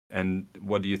 And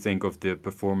what do you think of the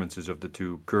performances of the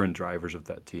two current drivers of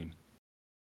that team?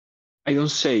 I don't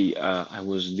say I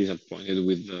was disappointed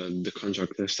with the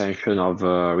contract extension of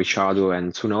Ricciardo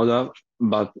and Tsunoda,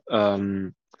 but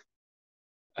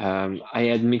I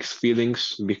had mixed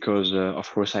feelings because, of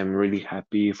course, I'm really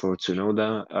happy for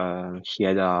Tsunoda. He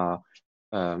had a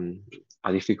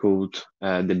difficult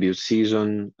debut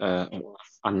season, and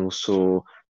also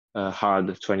hard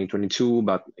 2022,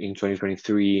 but in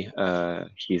 2023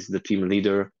 he's the team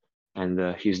leader,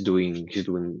 and he's doing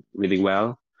really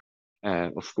well.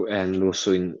 And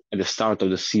also at the start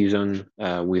of the season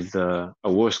with a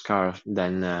worse car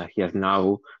than he has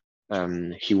now,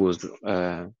 he was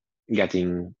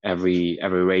getting every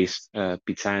race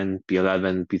P10,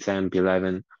 P11, P10,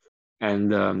 P11.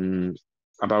 And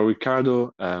about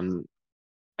Ricardo,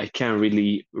 I can't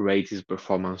really rate his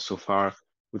performance so far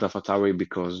with AlphaTauri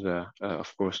because,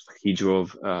 of course, he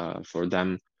drove for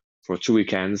them for 2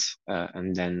 weekends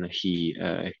and then he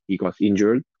got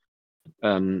injured.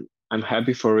 I'm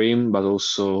happy for him, but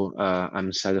also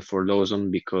I'm sad for Lawson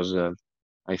because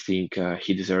I think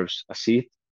he deserves a seat,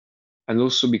 and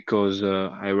also because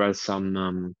I read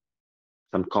some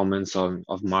comments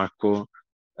of Marco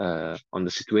on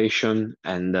the situation,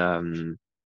 and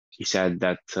he said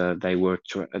that they were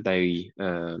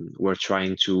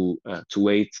trying to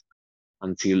wait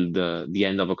until the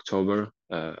end of October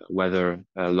whether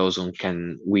Lawson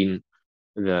can win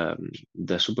the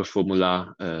Super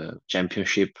Formula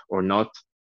championship or not,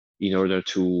 in order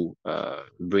to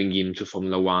bring him to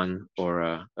Formula One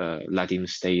or let him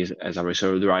stay as a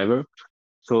reserve driver.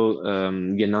 So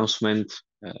the announcement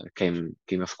came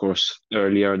of course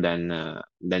earlier than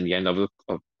the end of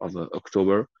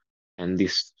October, and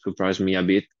this surprised me a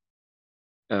bit.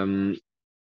 I'm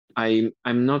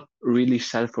not really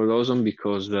sad for Lawson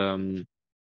because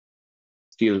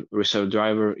still reserve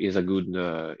driver is a good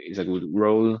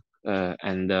role,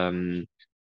 and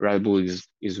Red Bull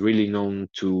is really known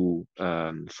to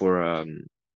for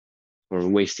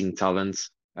wasting talents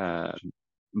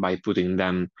by putting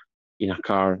them in a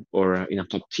car or in a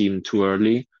top team too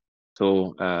early.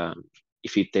 So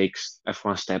if he takes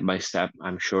F1 step by step,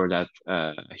 I'm sure that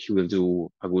he will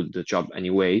do a good job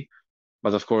anyway.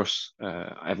 But of course,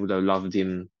 I would have loved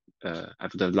him. I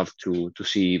would have loved to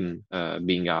see him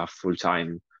being a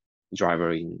full-time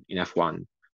driver in F1.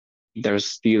 There's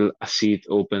still a seat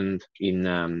opened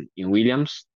in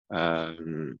Williams.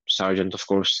 Sargent, of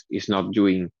course, is not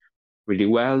doing really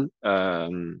well.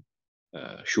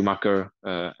 Schumacher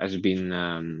has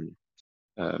been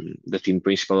the team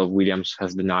principal of Williams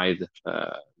has denied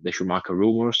the Schumacher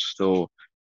rumors, so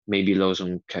maybe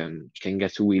Lawson can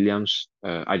get to Williams.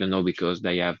 I don't know because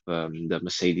they have the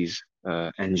Mercedes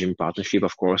engine partnership,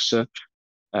 of course,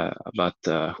 but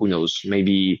who knows?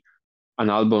 Maybe an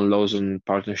Albon-Lawson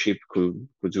partnership could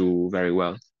do very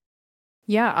well.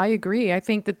 Yeah, I agree. I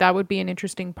think that would be an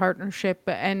interesting partnership,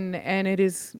 and it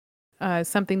is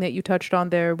something that you touched on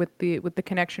there with the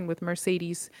connection with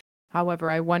Mercedes.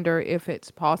 However, I wonder if it's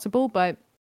possible, but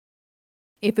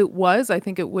if it was, I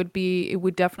think it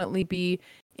would definitely be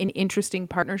an interesting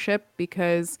partnership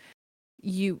because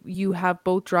you have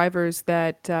both drivers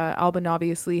that Albon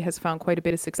obviously has found quite a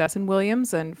bit of success in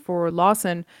Williams, and for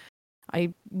Lawson,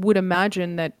 I would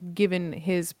imagine that given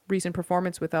his recent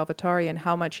performance with AlphaTauri and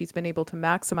how much he's been able to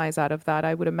maximize out of that,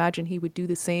 I would imagine he would do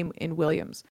the same in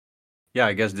Williams. Yeah,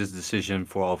 I guess this decision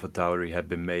for AlphaTauri had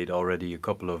been made already a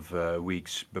couple of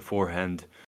weeks beforehand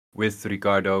with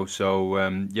Ricardo. So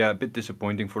yeah, a bit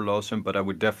disappointing for Lawson, but I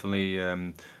would definitely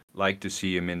like to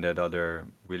see him in that other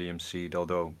Williams seat.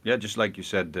 Although, yeah, just like you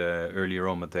said earlier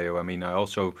on, Matteo, I mean, I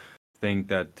also think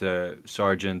that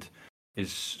Sargent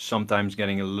is sometimes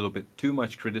getting a little bit too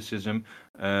much criticism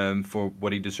for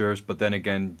what he deserves. But then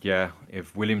again, yeah,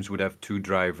 if Williams would have 2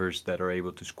 drivers that are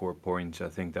able to score points, I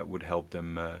think that would help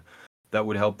them. That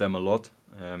would help them a lot.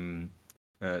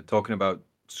 Talking about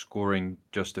scoring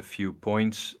just a few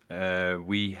points,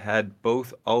 we had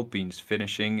both Alpines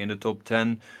finishing in the top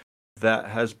 10. That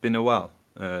has been a while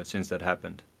since that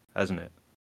happened, hasn't it?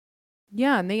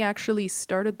 Yeah, and they actually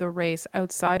started the race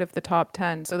outside of the top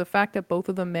 10. So the fact that both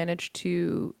of them managed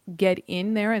to get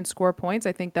in there and score points,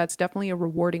 I think that's definitely a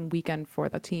rewarding weekend for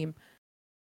the team.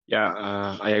 Yeah,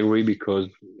 I agree because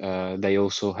they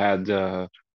also had a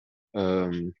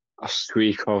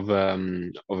streak of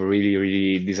really,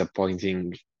 really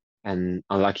disappointing and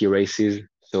unlucky races.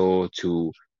 So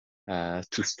to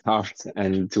start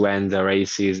and to end the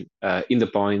races in the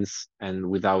points and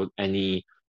without any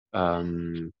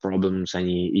problems,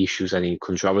 any issues, any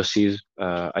controversies,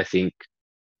 I think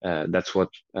that's what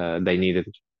they needed.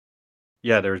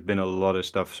 Yeah, there's been a lot of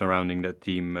stuff surrounding that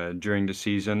team during the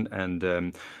season,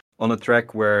 and on a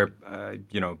track where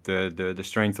you know the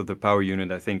strength of the power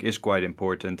unit I think is quite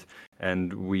important,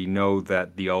 and we know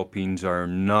that the Alpines are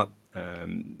not.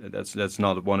 That's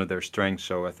not one of their strengths,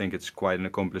 so I think it's quite an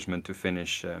accomplishment to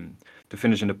finish in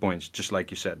the points. Just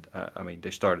like you said, I mean they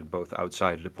started both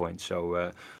outside of the points,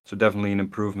 so definitely an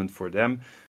improvement for them.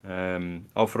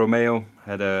 Alfa Romeo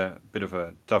had a bit of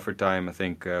a tougher time. I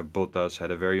think Bottas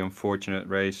had a very unfortunate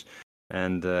race,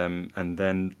 and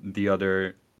then the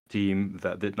other team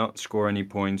that did not score any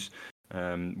points,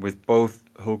 with both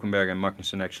Hulkenberg and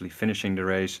Magnussen actually finishing the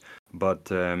race, but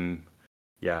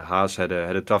yeah, Haas had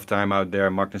a tough time out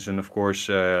there. Magnussen, of course,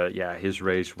 yeah, his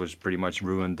race was pretty much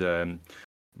ruined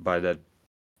by that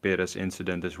Perez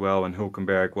incident as well. And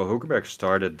Hulkenberg, well, Hulkenberg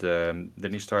started,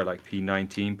 didn't he start like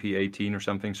P19, P18 or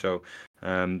something? So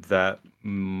that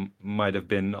might have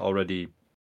been already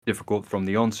difficult from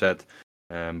the onset.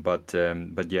 But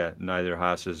yeah, neither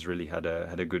Haas has really had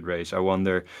a good race. I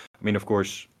wonder. I mean, of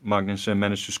course, Magnussen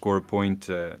managed to score a point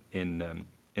in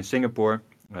Singapore,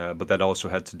 but that also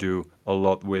had to do a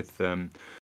lot with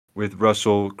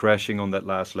Russell crashing on that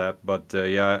last lap. But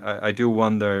yeah, I do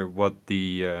wonder what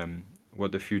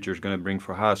the future is going to bring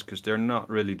for Haas, because they're not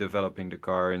really developing the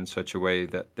car in such a way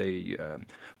that they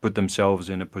put themselves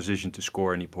in a position to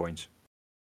score any points.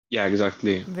 Yeah,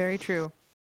 exactly. Very true.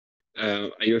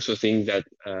 I also think that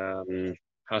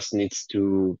Haas needs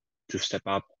to step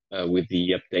up with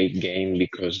the update game,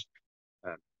 because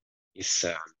it's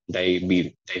they've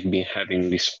been having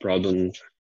this problem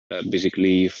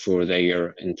basically for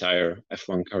their entire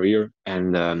F1 career,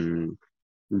 and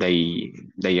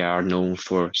they are known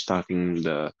for starting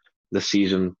the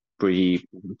season pretty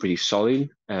solid,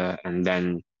 and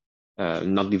then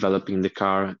not developing the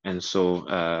car, and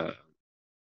so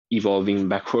evolving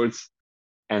backwards.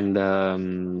 And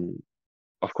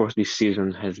of course, this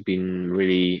season has been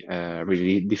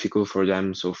really difficult for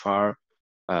them so far.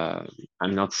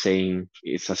 I'm not saying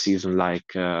it's a season like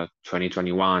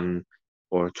 2021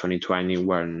 or 2020,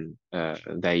 when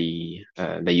they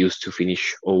used to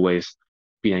finish always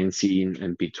P19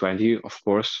 and P20, of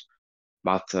course.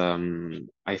 But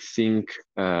I think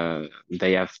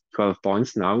they have 12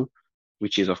 points now,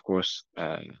 which is of course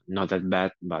not that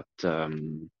bad, but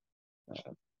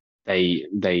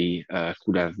they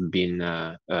could have been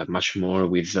much more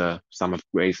with some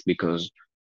upgrades, because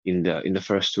in the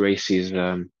first races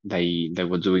they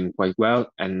were doing quite well,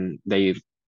 and they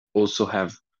also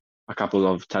have a couple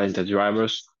of talented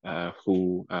drivers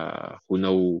who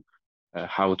know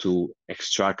how to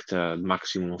extract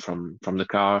maximum from the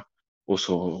car.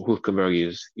 Also,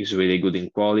 Hulkenberg is really good in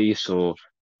quali, so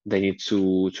they need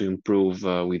to improve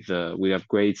with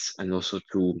upgrades, and also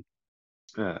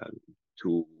uh,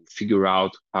 to figure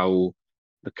out how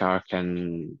the car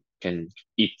can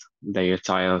eat their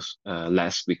tires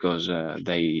less, because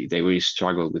they really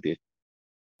struggle with it.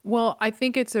 Well, I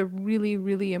think it's a really,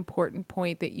 really important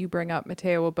point that you bring up,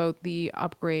 Matteo, about the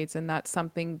upgrades, and that's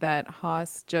something that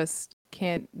Haas just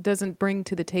doesn't bring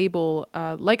to the table,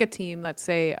 like a team, let's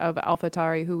say, of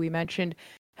AlphaTauri, who we mentioned,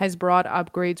 has brought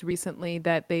upgrades recently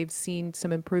that they've seen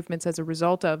some improvements as a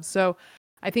result of. So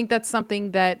I think that's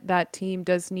something that that team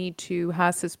does need to,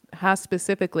 Haas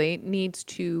specifically, needs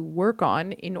to work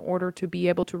on in order to be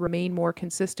able to remain more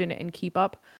consistent and keep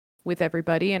up with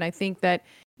everybody. And I think that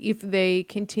if they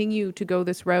continue to go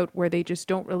this route where they just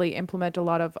don't really implement a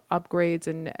lot of upgrades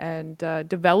and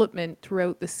development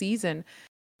throughout the season,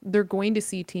 they're going to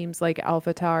see teams like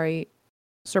AlphaTauri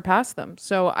surpass them.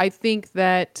 So I think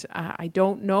that I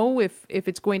don't know if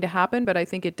it's going to happen, but I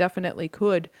think it definitely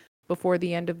could before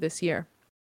the end of this year.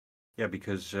 Yeah,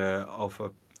 because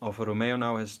Alfa Romeo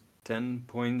now has 10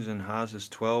 points and Haas has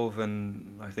 12,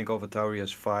 and I think AlphaTauri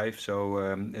has 5. So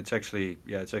it's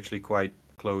actually quite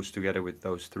close together with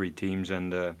those three teams,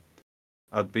 and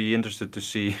I'd be interested to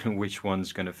see which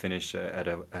one's going to finish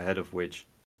ahead of which.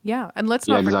 Yeah, and let's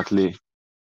Yeah, not forget, exactly.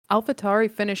 AlphaTauri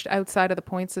finished outside of the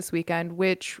points this weekend,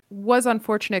 which was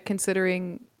unfortunate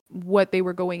considering what they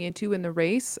were going into in the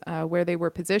race, where they were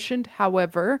positioned.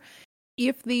 However,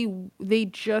 if they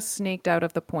just snaked out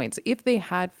of the points, if they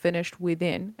had finished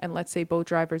within, and let's say both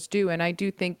drivers do, and I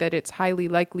do think that it's highly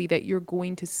likely that you're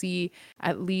going to see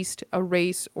at least a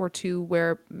race or two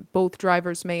where both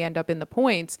drivers may end up in the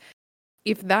points.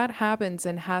 If that happens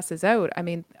and Haas is out, I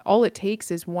mean, all it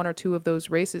takes is one or two of those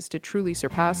races to truly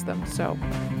surpass them. So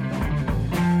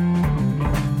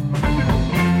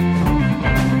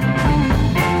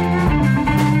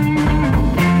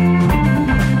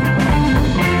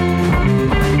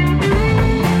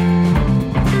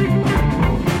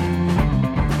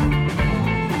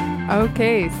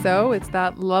okay, so it's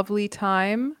that lovely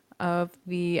time of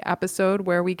the episode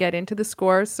where we get into the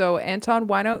scores. So, Anton,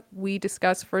 why don't we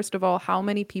discuss, first of all, how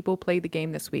many people played the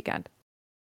game this weekend?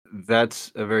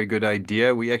 That's a very good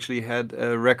idea. We actually had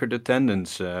a record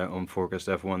attendance on Forecast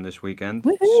F1 this weekend.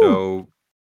 Woohoo! So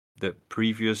the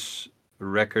previous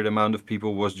record amount of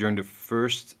people was during the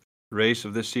first race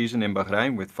of this season in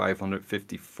Bahrain with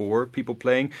 554 people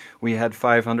playing. We had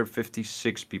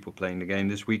 556 people playing the game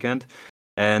this weekend,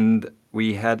 and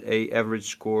we had a average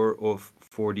score of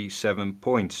 47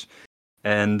 points.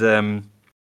 And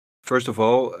first of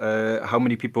all, how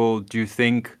many people do you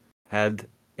think had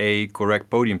a correct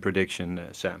podium prediction,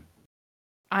 Sam?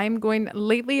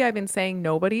 Lately I've been saying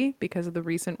nobody because of the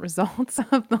recent results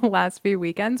of the last few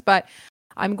weekends, but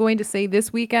I'm going to say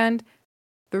this weekend,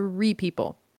 3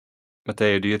 people.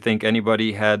 Matteo, do you think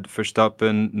anybody had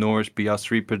Verstappen, Norris,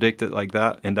 Piastri predicted like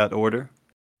that in that order?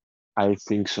 I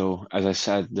think so. As I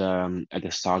said at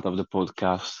the start of the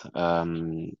podcast,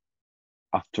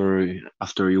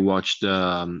 after you watch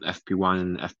the FP1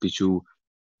 and FP2,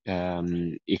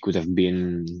 it could have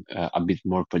been a bit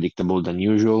more predictable than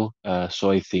usual.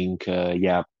 So I think,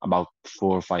 yeah, about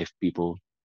 4 or 5 people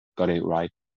got it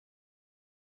right.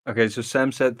 Okay, so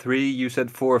Sam said 3, you said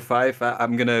 4 or 5.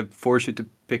 I'm gonna force you to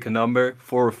pick a number,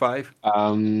 4 or 5.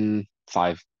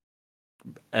 5.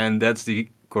 And that's the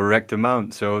correct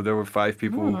amount. So there were 5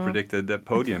 people who Oh. predicted that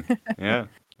podium. Yeah,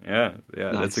 yeah.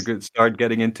 That's a Nice. good start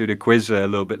getting into the quiz a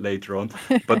little bit later on.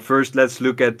 But first, let's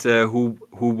look at who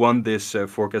won this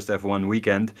Forecast F1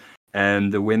 weekend.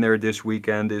 And the winner this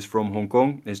weekend is from Hong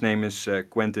Kong. His name is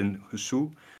Quentin Hsu,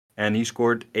 and he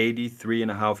scored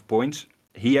 83.5 points.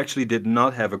 He actually did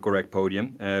not have a correct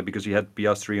podium because he had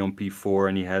Piastri on P4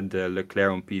 and he had Leclerc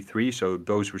on P3, so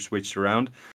those were switched around.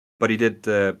 But he did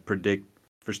predict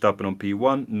Verstappen on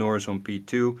P1, Norris on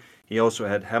P2. He also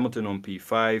had Hamilton on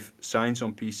P5, Sainz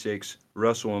on P6,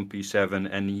 Russell on P7,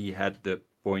 and he had the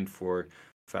point for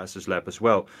fastest lap as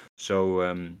well. So,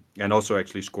 and also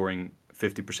actually scoring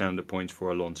 50% of the points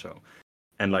for Alonso.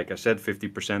 And like I said,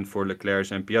 50% for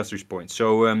Leclerc's and Piastri's points.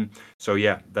 So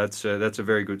yeah, that's a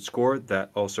very good score.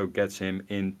 That also gets him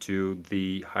into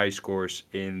the high scores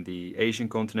in the Asian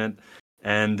continent.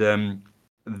 And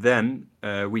then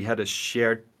we had a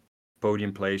shared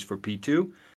podium place for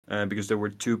P2 because there were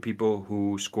 2 people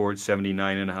who scored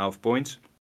 79.5 points.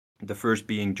 The first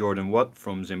being Jordan Watt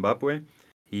from Zimbabwe.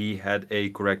 He had a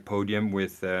correct podium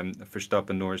with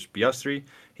Verstappen, Norris, Piastri.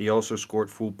 He also scored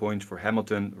full points for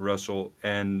Hamilton, Russell,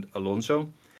 and Alonso.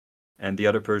 And the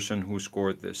other person who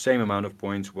scored the same amount of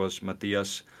points was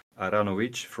Matias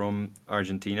Aranovic from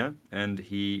Argentina. And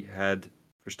he had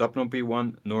Verstappen on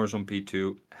P1, Norris on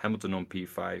P2, Hamilton on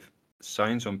P5,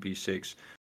 Sainz on P6,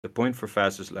 the point for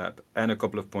fastest lap, and a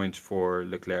couple of points for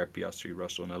Leclerc, Piastri,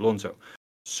 Russell, and Alonso.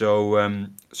 So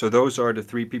those are the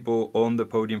 3 people on the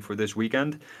podium for this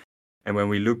weekend. And when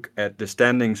we look at the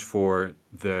standings for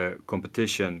the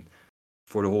competition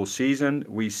for the whole season,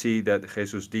 we see that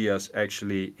Jesus Diaz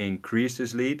actually increased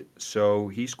his lead. So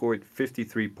he scored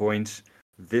 53 points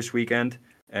this weekend.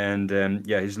 And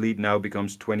yeah, his lead now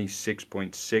becomes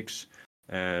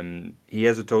 26.6. He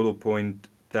has a total point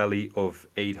tally of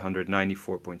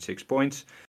 894.6 points.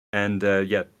 And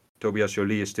yeah, Tobias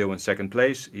Joly is still in second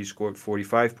place. He scored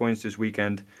 45 points this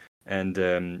weekend, and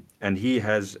he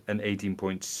has an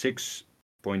 18.6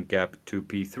 point gap to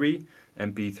P3.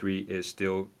 And P3 is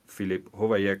still Philippe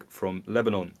Hovayek from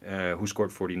Lebanon, who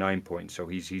scored 49 points. So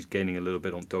he's gaining a little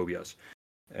bit on Tobias.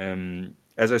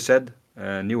 As I said,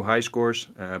 new high scores,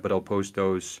 but I'll post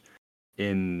those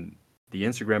in the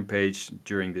Instagram page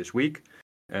during this week.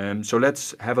 So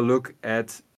let's have a look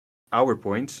at our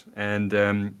points.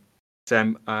 And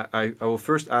Sam, I will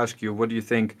first ask you, what do you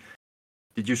think?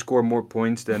 Did you score more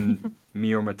points than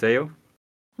me or Matteo?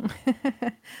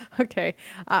 Okay,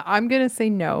 I'm gonna say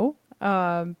no.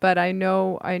 But I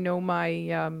know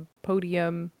my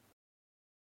podium.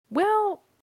 Well,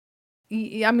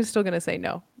 I'm still gonna say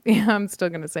no. Yeah, I'm still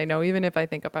gonna say no, even if I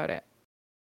think about it.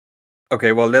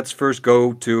 Okay, well, let's first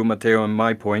go to Matteo and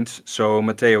my points. So,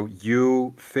 Matteo,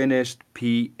 you finished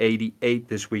P88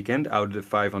 this weekend out of the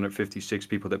 556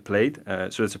 people that played.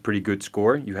 So that's a pretty good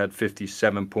score. You had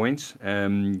 57 points.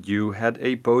 You had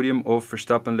a podium of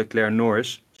Verstappen, Leclerc,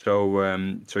 Norris.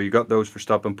 So you got those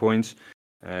Verstappen points.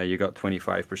 You got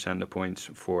 25% of the points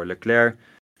for Leclerc,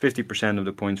 50% of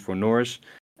the points for Norris.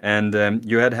 And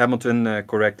you had Hamilton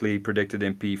correctly predicted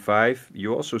in P5.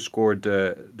 You also scored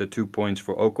the 2 points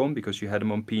for Ocon because you had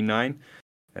him on P9.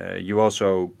 You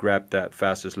also grabbed that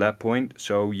fastest lap point.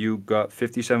 So you got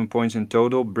 57 points in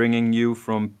total, bringing you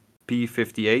from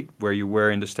P58, where you were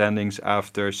in the standings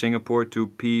after Singapore, to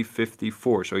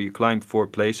P54. So you climbed 4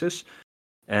 places.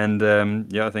 And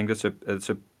yeah, I think that's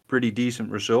a pretty decent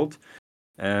result.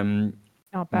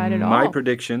 Not bad at My all.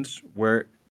 predictions were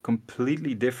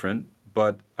completely different,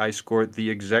 but I scored the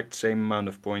exact same amount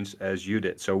of points as you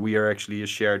did. So we are actually a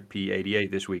shared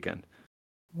P88 this weekend.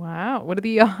 Wow, what are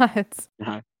the odds?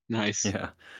 Nice. Yeah.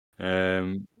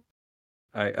 Um,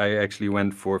 I actually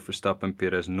went for Verstappen,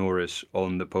 Perez, Norris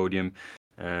on the podium.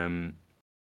 I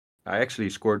actually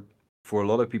scored for a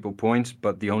lot of people points,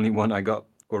 but the only one I got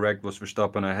correct was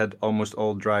Verstappen. I had almost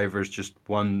all drivers just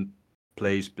one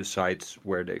place besides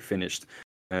where they finished.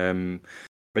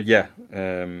 But yeah,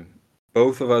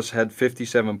 both of us had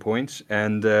 57 points,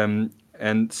 and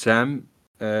Sam,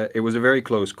 it was a very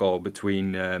close call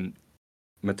between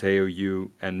Matteo,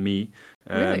 you, and me.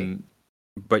 Really?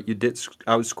 But you did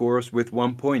outscore us with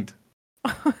 1 point.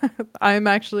 I'm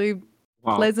actually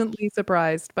Wow. pleasantly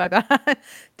surprised by that.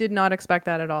 Did not expect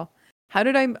that at all. How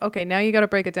did I? Okay, now you got to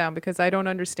break it down because I don't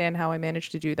understand how I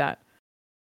managed to do that.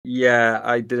 Yeah,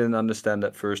 I didn't understand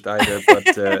at first either,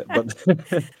 but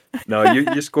no,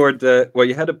 you scored. Well,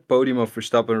 you had a podium of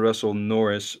Verstappen, Russell,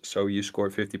 Norris, so you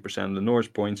scored 50% of the Norris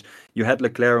points. You had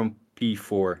Leclerc on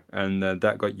P4, and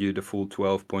that got you the full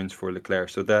 12 points for Leclerc.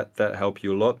 So that helped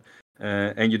you a lot.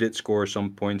 And you did score some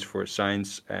points for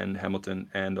Sainz and Hamilton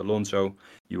and Alonso.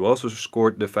 You also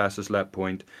scored the fastest lap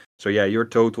point. So yeah, your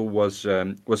total was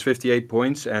 58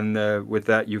 points, and with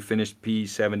that you finished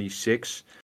P76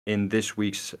 in this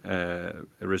week's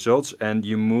results, and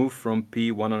you move from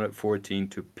P114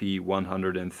 to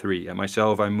P103. And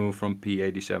myself, I moved from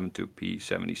P87 to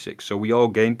P76. So we all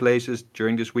gained places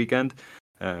during this weekend.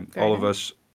 All of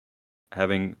us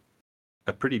having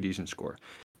a pretty decent score,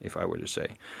 if I were to say.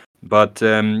 But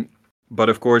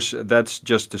of course, that's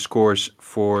just the scores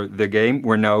for the game.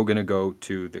 We're now going to go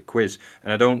to the quiz.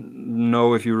 And I don't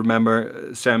know if you remember,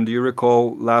 Sam, do you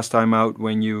recall last time out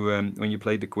when you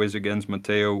played the quiz against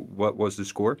Matteo, what was the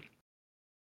score?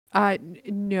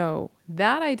 No,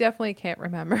 that I definitely can't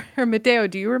remember. Matteo,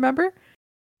 do you remember?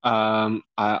 I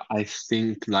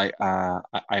think like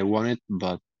I won it,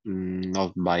 but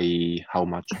not by how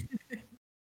much.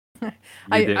 You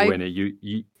didn't I win it.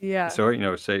 You yeah. sorry,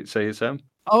 no, say it, Sam.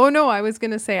 Oh no, I was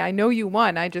gonna say I know you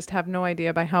won. I just have no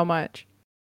idea by how much.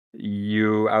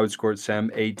 You outscored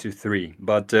Sam 8-3,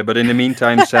 but in the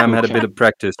meantime, Sam had a bit of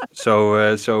practice.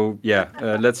 So yeah,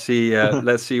 let's see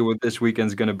what this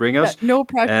weekend's gonna bring Yeah, us. no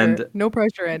pressure. And No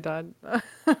pressure, Anton.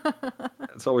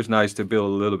 it's always nice to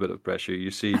build a little bit of pressure. You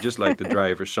see, just like the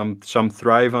drivers, some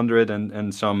thrive under it,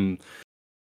 and some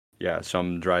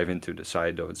drive into the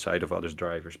side of others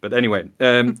drivers. But anyway,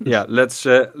 yeah, let's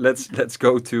go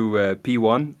to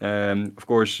P1. Of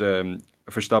course,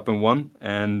 Verstappen won,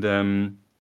 and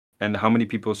how many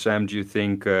people, Sam, do you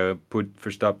think put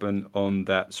Verstappen on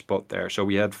that spot there? So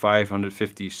we had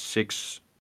 556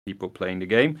 people playing the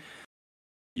game.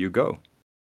 You go.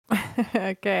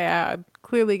 Okay, I'm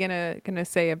clearly gonna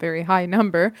say a very high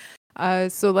number.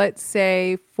 So let's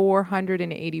say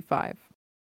 485.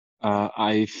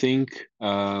 I think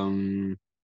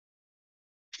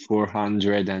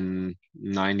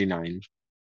 499.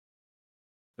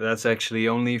 That's actually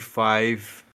only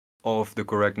 5 of the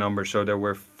correct number. So there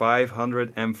were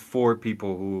 504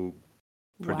 people who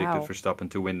predicted Wow. Verstappen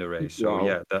to win the race. So Wow.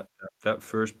 yeah, that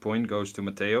first point goes to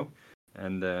Matteo,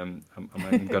 and I'm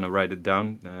gonna write it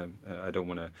down. I don't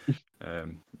want to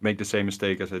make the same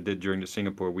mistake as I did during the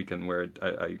Singapore weekend, where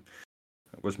I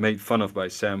was made fun of by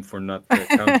Sam for not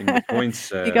counting the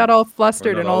points. He got all or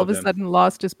flustered not and all all of of a them. sudden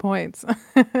lost his points.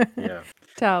 Yeah,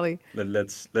 Tally.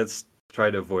 let's try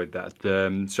to avoid that.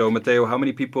 So Matteo, how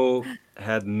many people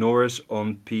had Norris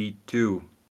on P2?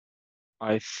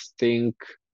 I think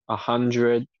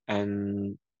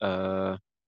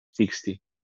 160.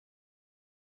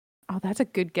 Oh, that's a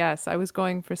good guess. I was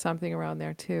going for something around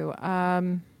there too.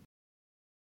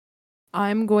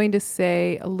 I'm going to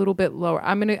say a little bit lower.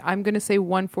 I'm gonna say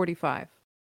 145.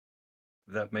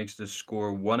 That makes the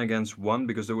score 1-1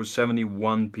 because there were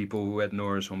 71 people who had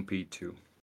Norris on P2.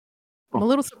 I'm a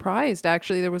little surprised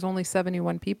actually there was only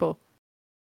 71 people.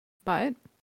 But Yeah,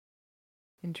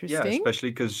 interesting.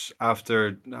 especially because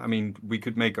we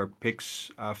could make our picks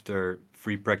after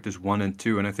free practice 1 and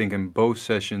 2, and I think in both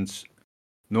sessions,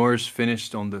 Norris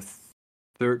finished on the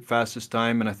third fastest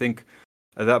time, and I think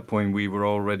at that point we were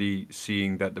already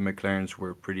seeing that the McLarens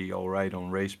were pretty all right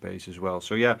on race pace as well.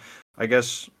 So yeah, I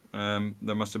guess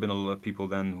there must have been a lot of people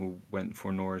then who went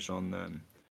for Norris on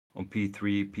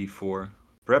P3, P4.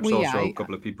 Perhaps Well, yeah, also a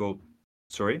couple of people.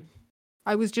 Sorry.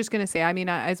 I was just gonna say. I mean,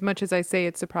 as much as I say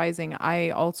it's surprising, I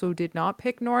also did not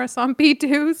pick Norris on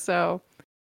P2. So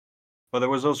Well, there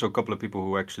was also a couple of people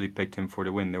who actually picked him for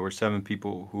the win. There were 7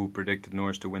 people who predicted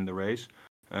Norris to win the race.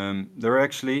 There were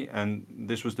actually, and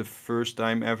this was the first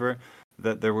time ever,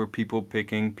 that there were people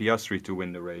picking Piastri to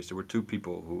win the race. There were 2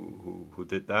 people who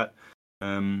did that.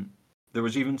 There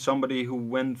was even somebody who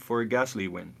went for a Gasly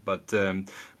win, but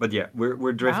yeah,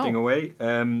 we're drifting Wow. away.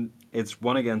 It's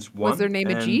 1-1, Was their name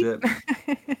a and G?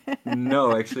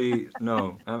 no, actually,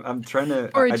 no. I'm trying to.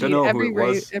 Or a I don't G? know who Every it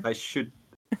race. was.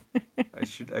 I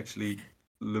should actually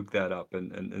look that up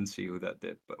and see who that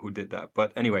did, but who did that.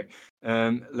 But anyway,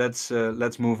 let's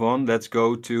move on. Let's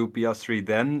go to Piastri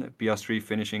then. Piastri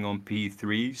finishing on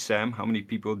P3. Sam, how many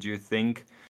people do you think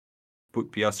put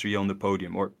Piastri on the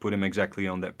podium or put him exactly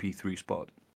on that P3 spot?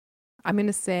 I'm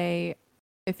gonna say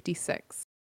 56.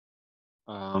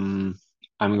 I'm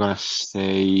gonna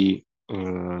say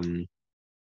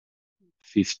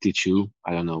 52.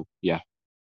 I don't know. Yeah.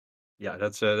 Yeah,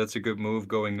 that's a good move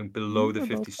going below the We're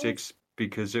both close. 56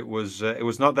 because it was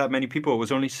not that many people. It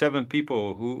was only 7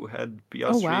 people who had Oh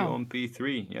Piastri wow. on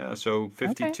P3. Yeah, so Okay.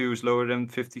 52 is lower than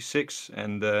 56,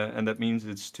 and that means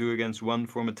it's 2-1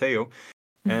 for Matteo.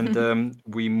 And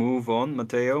we move on.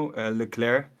 Matteo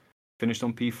Leclerc finished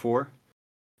on P4,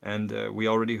 and we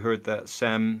already heard that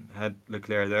Sam had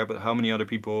Leclerc there. But how many other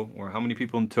people, or how many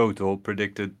people in total,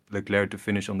 predicted Leclerc to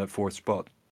finish on that 4th spot?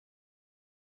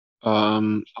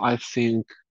 I think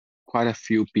quite a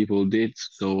few people did,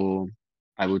 so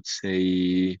I would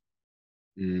say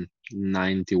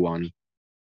 91.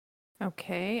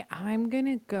 Okay, I'm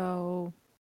gonna go.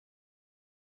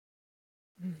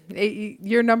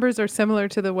 Your numbers are similar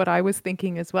to what I was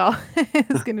thinking as well.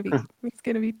 It's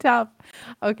gonna be tough.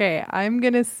 Okay, I'm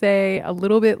gonna say a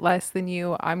little bit less than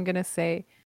you. I'm gonna say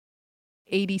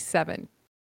 87.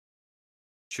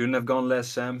 Shouldn't have gone less,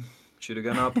 Sam. Should have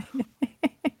gone up.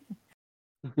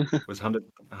 It was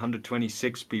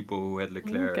 126 people who had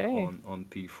Leclerc Okay. on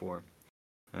P4.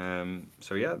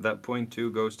 So yeah, that point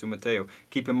 2 goes to Matteo.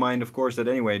 Keep in mind, of course, that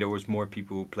anyway there was more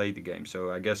people who played the game.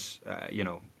 So I guess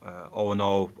all in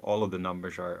all of the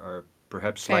numbers are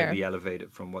perhaps Fair. slightly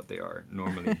elevated from what they are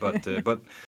normally. But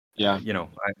Yeah.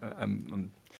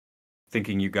 I'm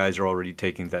thinking you guys are already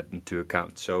taking that into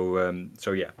account. So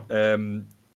yeah,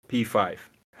 P5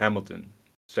 Hamilton,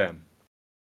 Sam.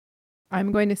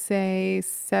 I'm going to say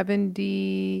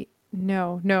 70.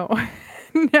 No, no.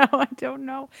 No, I don't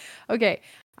know. Okay.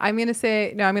 I'm going to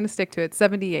say, no, I'm going to stick to it.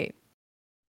 78.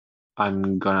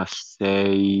 I'm gonna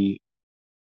say,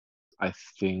 I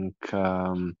think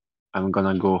I'm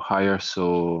gonna go higher,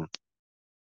 so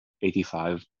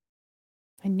 85.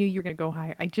 I knew you were going to go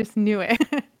higher. I just knew it.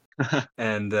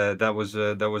 And that was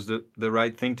the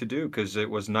right thing to do because it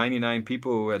was 99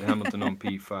 people who had Hamilton on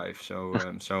P5.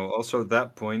 So also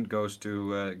that point goes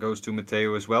to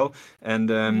Matteo as well.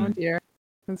 And Oh dear.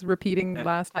 It's repeating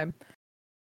last time.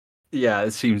 yeah,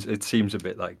 it seems a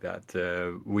bit like that.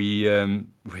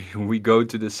 We go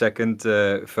to the second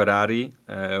Ferrari.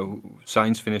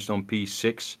 Sainz finished on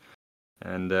P6,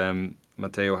 and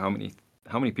Matteo, how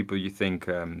many people you think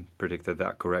predicted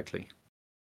that correctly?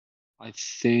 I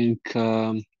think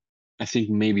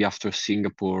maybe after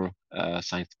Singapore,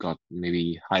 Sainz got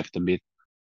maybe hyped a bit.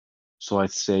 So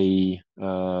I'd say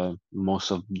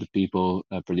most of the people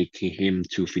predicted him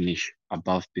to finish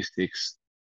above P6.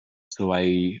 So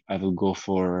I will go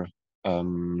for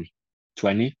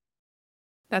 20.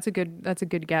 That's a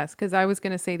good guess because I was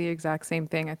going to say the exact same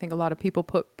thing. I think a lot of people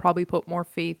probably put more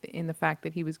faith in the fact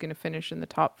that he was going to finish in the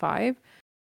top 5.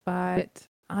 But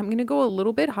I'm going to go a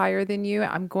little bit higher than you.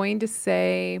 I'm going to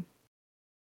say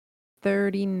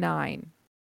 39.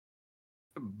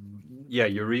 Yeah,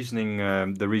 your reasoning,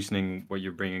 the reasoning what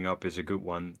you're bringing up is a good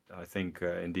one. I think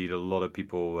indeed a lot of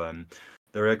people,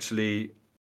 they're actually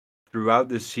throughout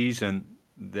the season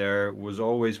there was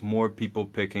always more people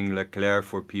picking Leclerc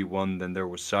for P1 than there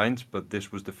was Sainz, but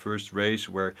this was the first race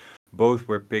where both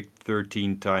were picked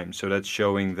 13 times. So that's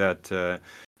showing that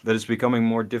that it's becoming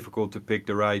more difficult to pick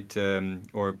the right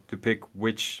or to pick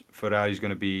which Ferrari is going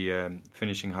to be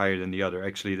finishing higher than the other.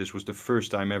 Actually, this was the first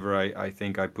time ever I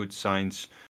think I put Sainz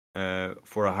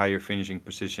for a higher finishing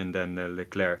position than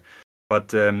Leclerc.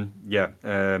 But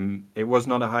it was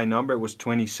not a high number. It was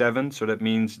 27, so that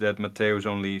means that Matteo's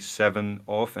only 7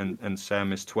 off and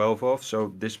Sam is 12 off.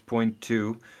 So this point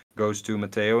 2 goes to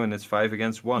Matteo, and it's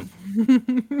 5-1.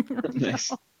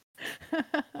 Nice.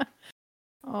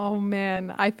 Oh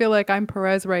man, I feel like I'm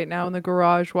Perez right now in the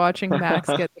garage watching Max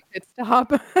get the pit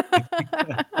stop.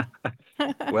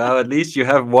 Well, at least you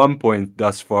have 1 point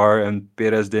thus far, and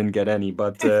Perez didn't get any.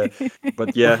 But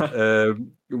yeah,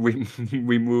 we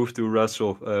we moved to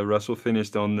Russell. Russell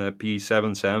finished on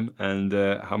P7, Sam. And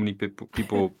how many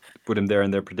people put him there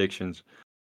in their predictions?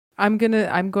 I'm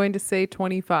going to say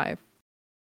 25.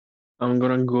 I'm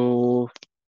gonna go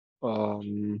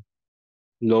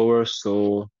lower,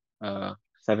 so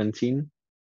 17.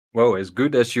 Well, as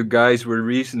good as you guys were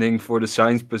reasoning for the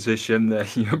Sainz position,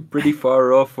 you're pretty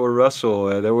far off for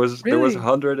Russell. There was Really?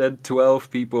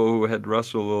 112 people who had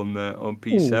Russell on Ooh,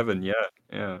 P7. Yeah,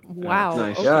 yeah, Wow.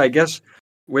 nice. yeah. I Okay. guess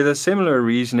with a similar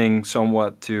reasoning,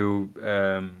 somewhat to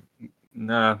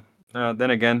nah.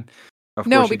 Then again, of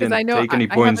No, course, he because I didn't know take any I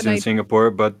have points an in idea.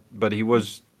 Singapore, but he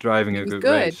was driving He a was good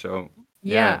race. good. So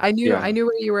Yeah, yeah, I Yeah. knew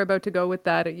where you were about to go with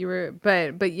that. You were,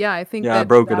 but yeah, I think yeah. I that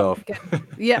broke it that off. weekend.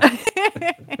 Yeah,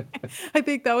 I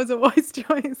think that was a wise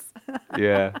choice.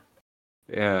 Yeah.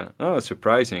 Yeah. Oh, it's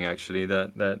surprising actually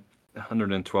that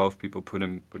 112 people put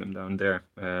him down there.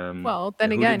 Well, then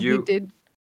Who did again, you?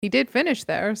 he did finish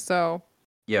there, so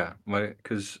Yeah,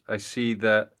 because I see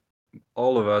that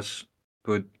all of us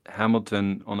put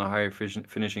Hamilton on a higher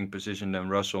finishing position than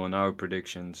Russell in our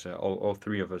predictions. All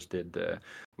three of us did.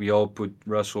 We all put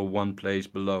Russell one place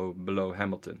below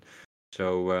Hamilton.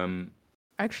 So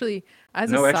actually, as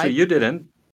a no, actually side you didn't.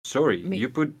 Sorry, me you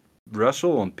put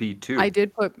Russell on I P2.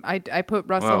 did put I put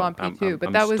Russell Wow, on I'm P2, I'm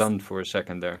but I'm stunned for a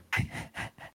second there.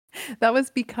 that was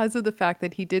because of the fact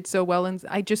that he did so well, and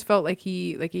I just felt like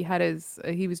he had his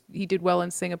he did well in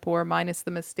Singapore minus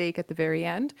the mistake at the very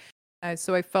end.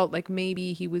 So I felt like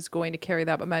maybe he was going to carry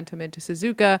that momentum into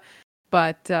Suzuka,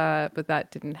 but that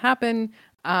didn't happen.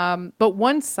 But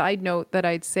one side note that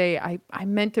I'd say I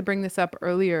meant to bring this up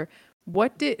earlier.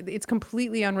 What did it's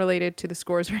completely unrelated to the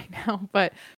scores right now,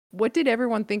 but what did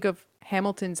everyone think of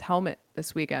Hamilton's helmet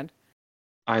this weekend?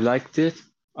 I liked it.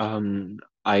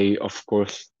 I of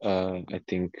course, I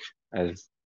think as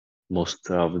most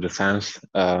of the fans,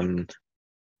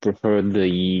 prefer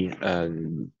the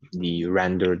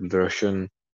rendered version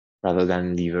rather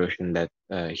than the version that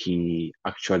he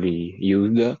actually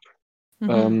used.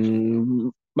 Hmm.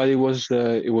 But it was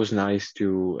nice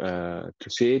to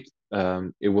see it.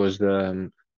 It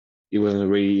wasn't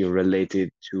really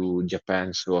related to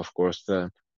Japan, so of course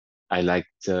I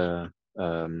liked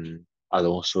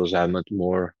Alonso's helmet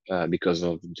more because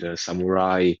of the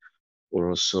samurai, or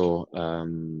also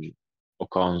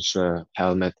Ocon's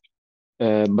helmet.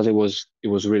 But it was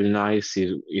really nice.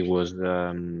 It was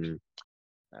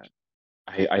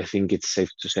I think it's safe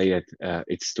to say that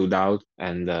it stood out,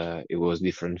 and it was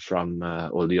different from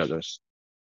all the others.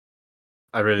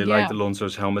 I really Yeah. liked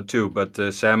Alonso's helmet too, but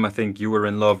Sam, I think you were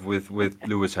in love with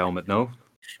Lewis' helmet, no?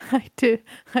 I did.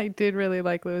 I did really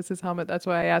like Lewis's helmet. That's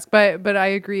why I asked. But I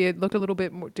agree. It looked a little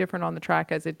bit more different on the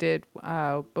track as it did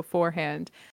beforehand.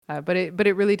 But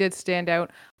it really did stand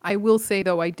out. I will say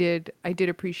though, I did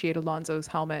appreciate Alonso's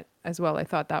helmet as well. I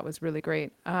thought that was really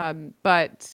great.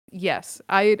 But yes,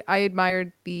 I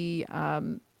admired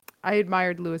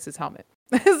Lewis's helmet.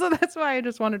 So that's why I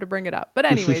just wanted to bring it up. But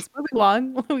anyways, moving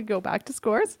along, we go back to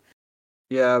scores.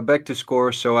 Yeah, back to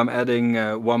score. So I'm adding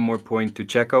one more point to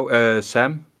Checo,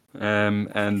 Sam,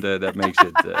 and that makes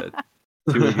it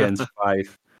 2 against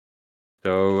 5.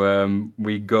 So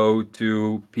we go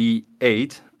to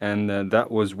P8, and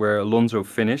that was where Alonso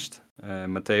finished.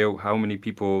 Matteo, how many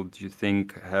people do you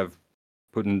think have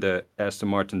put in the Aston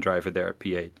Martin driver there at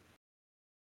P8?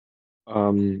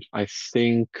 I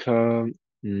think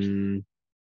 110.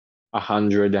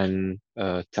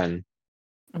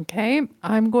 Okay,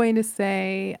 I'm going to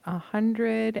say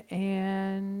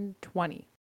 120.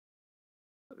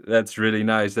 That's really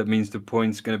nice. That means the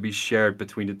point's going to be shared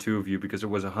between the two of you because it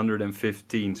was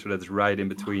 115, so that's right in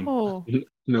between. Oh.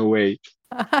 No way.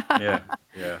 Yeah,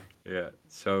 yeah, yeah.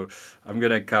 So I'm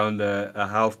gonna count a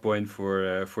half point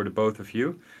for the both of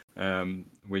you,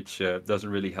 which doesn't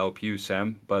really help you,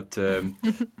 Sam. But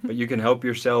you can help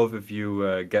yourself if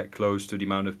you get close to the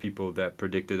amount of people that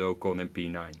predicted Ocon in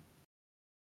P9.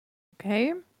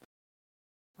 Okay,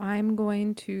 I'm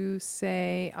going to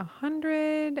say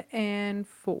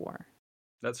 104.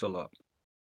 That's a lot.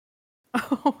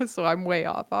 Oh, so I'm way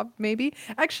off, maybe.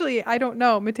 Actually, I don't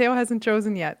know. Mateo hasn't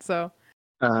chosen yet, so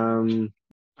Um,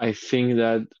 I think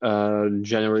that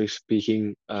generally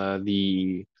speaking,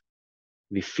 the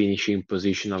finishing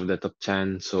position of the top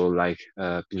 10, so like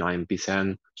P9,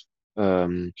 P10,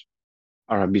 um,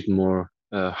 are a bit more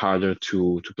harder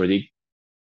to predict.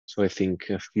 So I think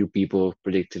a few people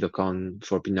predicted Ocon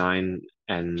for P9,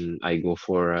 and I go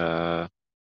for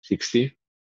 60.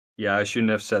 Yeah, I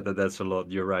shouldn't have said that. That's a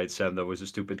lot. You're right, Sam. That was a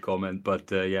stupid comment.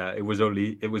 But yeah, it was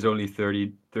only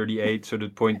 38. So the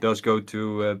point does go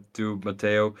to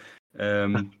Matteo.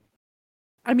 Um,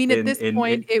 I mean, at in this in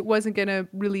point, in it wasn't going to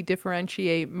really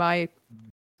differentiate my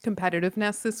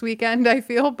competitiveness this weekend, I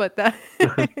feel, but that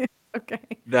okay.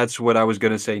 That's what I was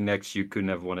gonna say next. You couldn't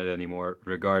have won it anymore,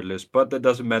 regardless. But that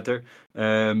doesn't matter.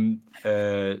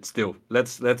 Still,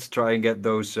 let's try and get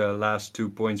those last 2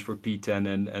 points for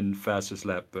P10 and fastest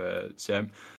lap,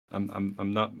 Sam.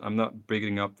 I'm not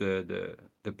bringing up the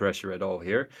pressure at all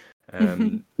here.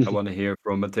 I want to hear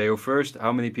from Matteo first.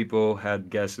 How many people had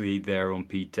Gasly there on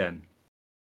P10?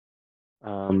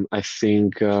 I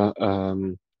think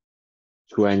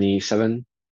 27.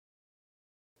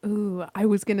 Ooh, I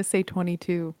was gonna say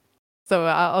 22, so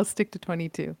I'll stick to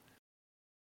 22.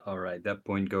 All right, that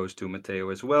point goes to Matteo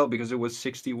as well because it was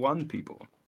 61 people.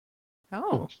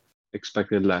 Oh,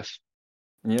 Expected less.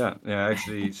 Yeah,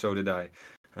 actually, so did I.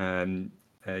 And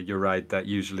you're right that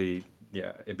usually,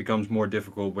 yeah, it becomes more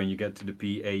difficult when you get to the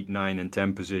P8, 9, and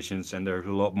 10 positions, and there's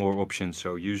a lot more options.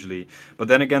 So usually, but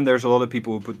then again, there's a lot of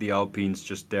people who put the Alpines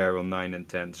just there on 9 and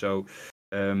 10. So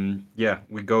yeah,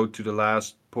 we go to the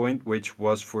last point, which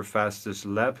was for fastest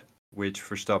lap, which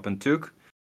Verstappen took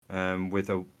with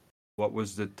a what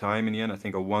was the time in the end? I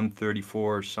think a 1:34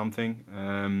 or something.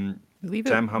 I believe it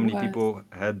Sam, how many was. people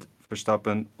had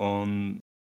Verstappen on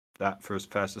that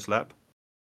first fastest lap?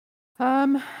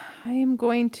 I am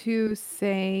going to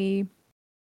say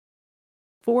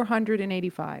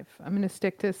 485. I'm going to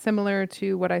stick to similar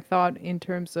to what I thought in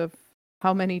terms of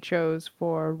how many chose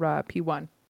for P1.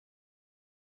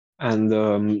 And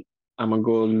I'm gonna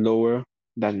go lower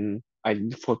than I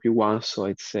did for P1, so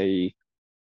I'd say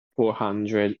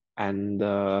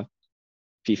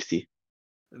 450.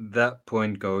 That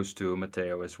point goes to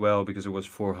Matteo as well because it was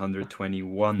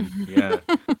 421. Yeah.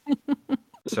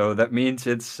 So that means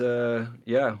it's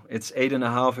yeah, it's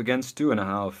 8.5 against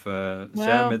 2.5. Sam,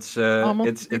 Well,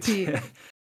 almost it's repeat.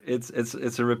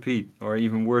 it's a repeat or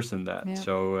even worse than that. Yeah.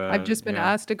 So I've just been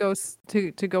yeah. asked to go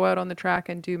to go out on the track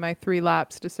and do my 3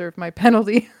 laps to serve my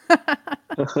penalty.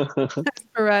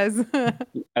 Perez.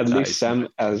 At least Nice. Sam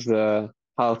has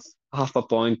half a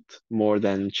point more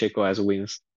than Checo has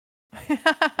wins.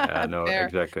 Yeah, no, Fair.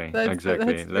 exactly. That's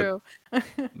true.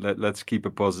 Let's keep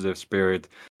a positive spirit.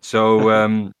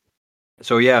 So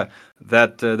so yeah,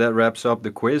 that wraps up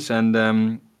the quiz,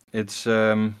 and it's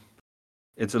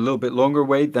it's a little bit longer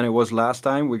wait than it was last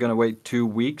time. We're gonna wait 2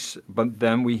 weeks, but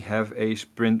then we have a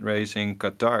sprint race in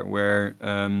Qatar, where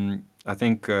I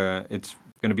think it's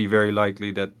gonna be very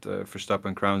likely that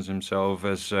Verstappen crowns himself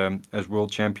as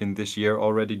world champion this year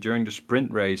already during the sprint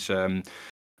race.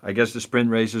 I guess the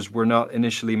sprint races were not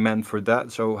initially meant for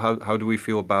that. So how do we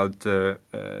feel about you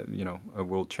know, a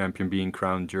world champion being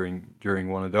crowned during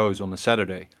one of those on a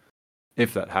Saturday,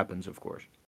 if that happens, of course?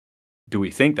 Do we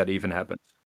think that even happens?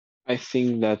 I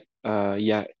think that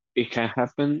yeah, it can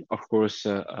happen. Of course,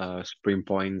 sprint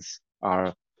points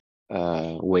are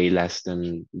way less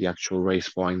than the actual race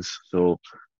points, so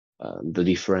the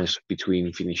difference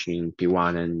between finishing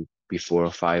P1 and P4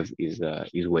 or 5 is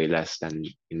way less than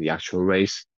in the actual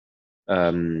race.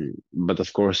 But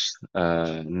of course,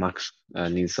 Max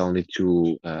needs only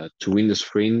to win the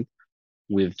sprint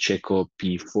with Checo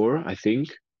P4, I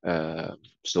think.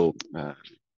 So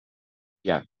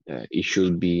yeah, it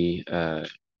should be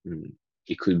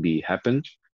it could be happen.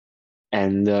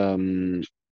 And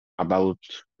about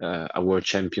a world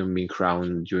champion being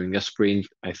crowned during a sprint,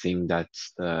 I think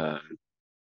that's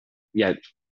yeah,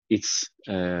 it's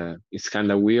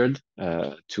kind of weird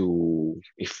to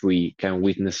if we can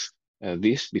witness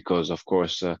this because of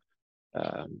course um,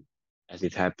 as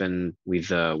it happened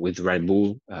with Red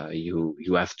Bull,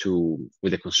 you have to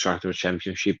with the constructor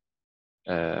championship,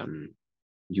 um,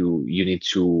 you need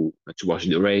to watch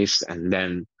the race and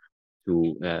then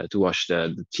to watch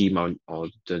the team or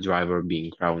the driver being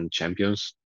crowned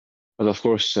champions. But of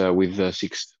course, with the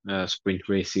 6 sprint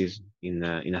races in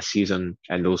a season,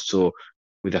 and also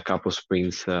with a couple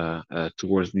sprints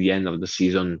towards the end of the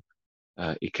season,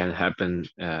 it can happen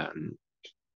to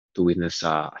witness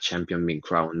a champion being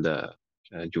crowned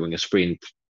during a sprint.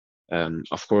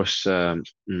 Of course, I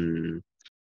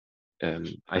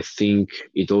think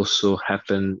it also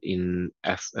happened in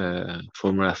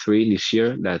Formula 3 this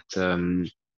year that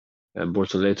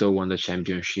Bortoleto won the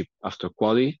championship after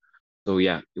quali. So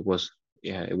yeah, it was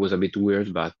a bit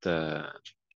weird, but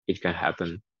it can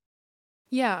happen.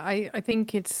 Yeah, I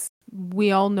think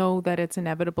we all know that it's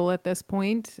inevitable at this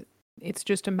point. It's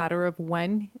just a matter of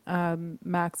when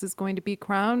Max is going to be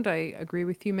crowned. I agree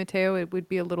with you, Matteo. It would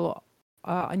be a little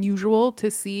unusual to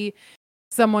see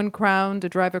someone crowned, a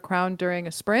driver crowned during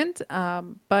a sprint.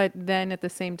 But then at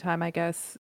the same time, I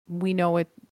guess we know it.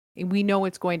 We know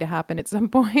it's going to happen at some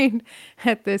point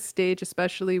at this stage,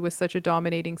 especially with such a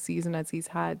dominating season as he's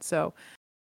had. So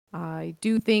I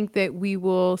do think that we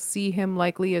will see him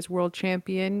likely as world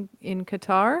champion in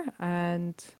Qatar,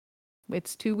 and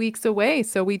it's 2 weeks away.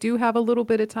 So we do have a little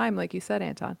bit of time, like you said,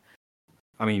 Anton.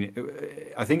 I mean,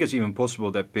 I think it's even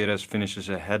possible that Perez finishes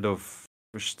ahead of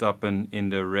Verstappen in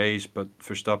the race, but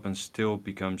Verstappen still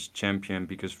becomes champion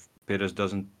because Perez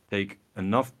doesn't take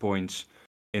enough points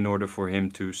in order for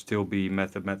him to still be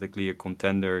mathematically a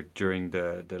contender during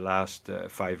the last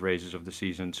 5 races of the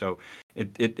season. So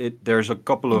there's a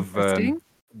couple of Interesting.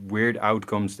 weird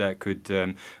outcomes that could.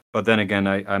 But then again,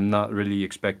 I'm not really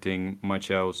expecting much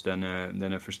else than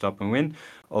a Verstappen win.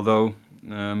 Although,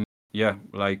 yeah,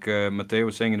 like Matteo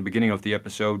was saying in the beginning of the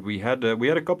episode, we had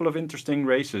a couple of interesting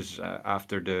races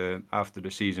after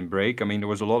the season break. I mean, there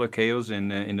was a lot of chaos in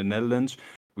the Netherlands.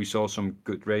 We saw some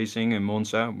good racing in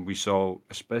Monza. We saw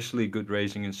especially good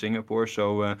racing in Singapore.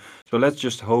 So let's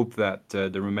just hope that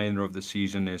the remainder of the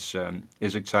season is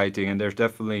exciting. And there's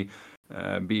definitely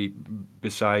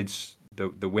besides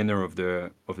the winner of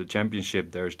the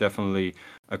championship, there's definitely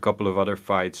a couple of other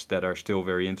fights that are still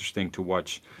very interesting to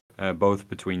watch, both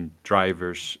between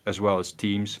drivers as well as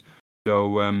teams.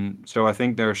 So I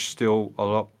think there's still a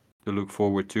lot to look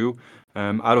forward to.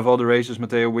 Out of all the races,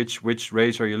 Matteo, which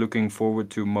race are you looking forward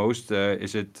to most?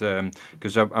 Is it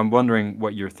because I'm wondering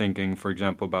what you're thinking, for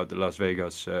example, about the Las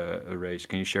Vegas race?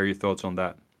 Can you share your thoughts on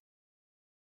that?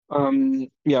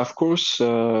 Yeah, of course.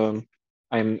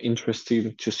 I'm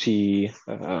interested to see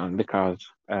the cars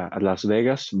at Las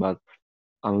Vegas, but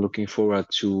I'm looking forward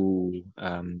to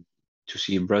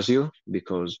see Brazil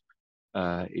because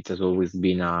it has always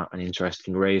been an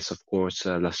interesting race. Of course,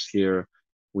 last year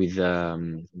with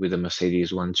the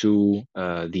Mercedes 1-2,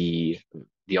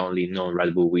 the only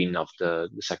non-Red Bull win of the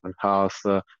second half,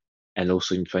 and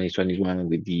also in 2021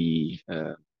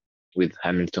 with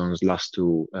Hamilton's last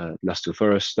two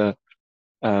first.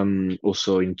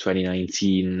 Also in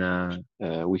 2019,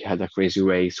 we had a crazy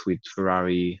race with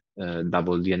Ferrari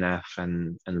double DNF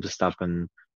and Verstappen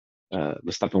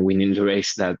winning the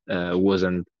race that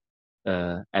wasn't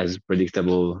as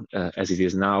predictable as it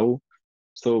is now.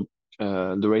 So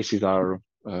the races are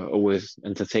always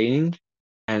entertaining,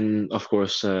 and of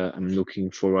course I'm looking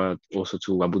forward also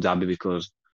to Abu Dhabi because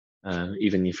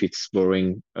even if it's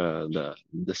boring, the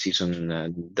season,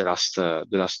 the last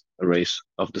race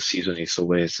of the season is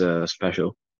always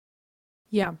special.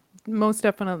 Yeah, most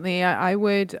definitely. I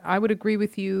would agree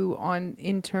with you on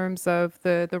in terms of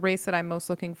the race that I'm most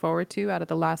looking forward to out of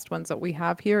the last ones that we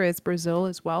have here is Brazil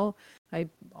as well. I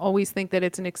always think that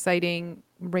it's an exciting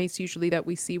race usually that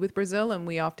we see with Brazil, and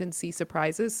we often see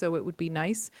surprises, so it would be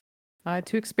nice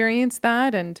to experience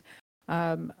that. And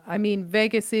I mean,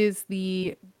 Vegas is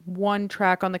the one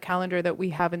track on the calendar that we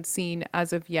haven't seen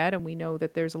as of yet, and we know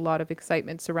that there's a lot of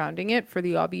excitement surrounding it for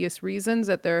the obvious reasons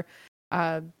that they're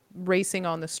uh, racing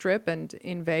on the strip and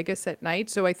in Vegas at night.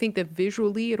 So I think that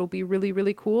visually it'll be really,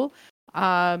 really cool.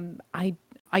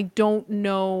 I don't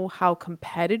know how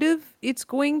competitive it's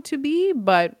going to be,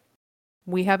 but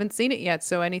we haven't seen it yet,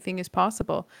 so anything is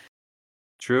possible.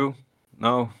 True.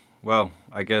 No. Well,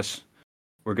 I guess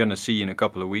we're gonna see in a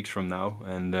couple of weeks from now,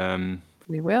 and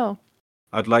We will.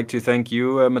 I'd like to thank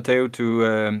you, Matteo,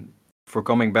 for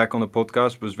coming back on the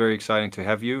podcast. It was very exciting to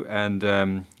have you, and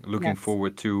looking Yes.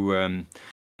 forward to.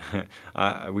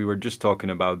 We were just talking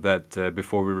about that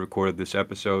before we recorded this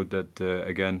episode. That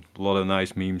again, a lot of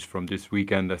nice memes from this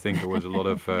weekend. I think there was a lot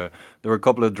of there were a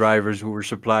couple of drivers who were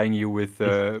supplying you with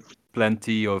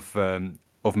plenty of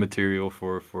material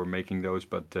for making those.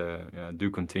 But yeah, do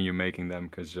continue making them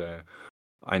because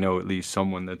I know at least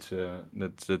someone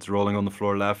that's rolling on the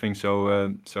floor laughing.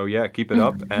 So yeah, keep it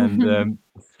up and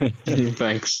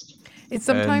Thanks. It's and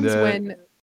sometimes when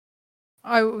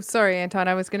Oh, sorry, Anton.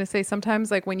 I was going to say sometimes,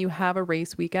 like when you have a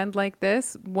race weekend like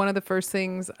this, one of the first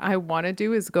things I want to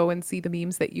do is go and see the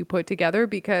memes that you put together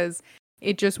because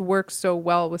it just works so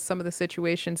well with some of the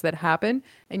situations that happen,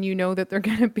 and you know that they're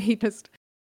going to be just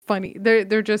funny.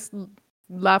 They're just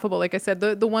laughable. Like I said,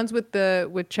 the ones with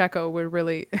Checo were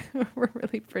really were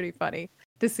really pretty funny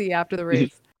to see after the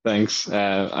race. Thanks.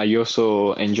 I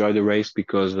also enjoy the race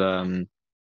because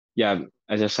yeah,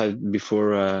 as I said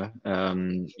before,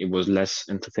 it was less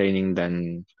entertaining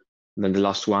than the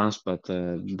last ones, but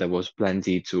there was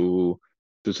plenty to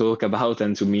talk about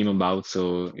and to meme about,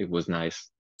 so it was nice.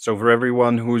 so for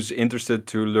everyone who's interested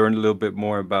to learn a little bit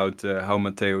more about how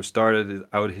Matteo started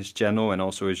out his channel and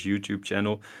also his YouTube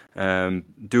channel,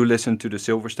 do listen to the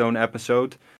Silverstone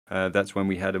episode. That's when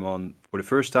we had him on for the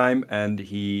first time, and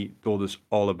he told us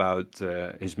all about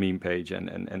his meme page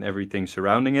and everything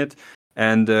surrounding it.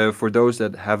 And for those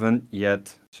that haven't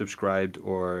yet subscribed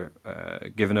or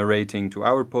given a rating to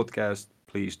our podcast,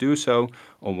 please do so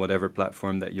on whatever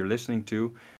platform that you're listening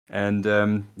to.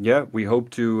 And yeah, we hope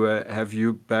to have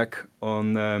you back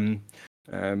on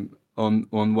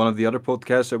on one of the other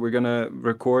podcasts that we're gonna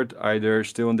record, either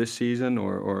still in this season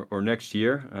or next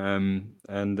year.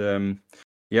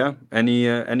 Yeah,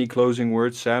 any closing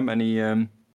words, Sam? Any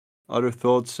other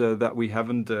thoughts that we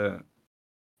haven't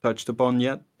touched upon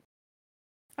yet?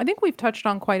 I think we've touched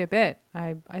on quite a bit.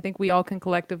 I think we all can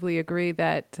collectively agree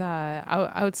that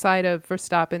outside of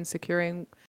Verstappen securing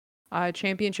a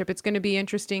championship, it's going to be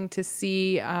interesting to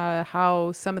see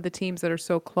how some of the teams that are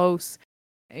so close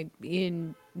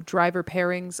in driver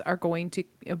pairings are going to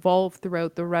evolve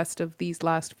throughout the rest of these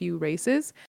last few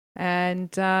races.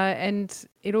 And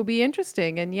it'll be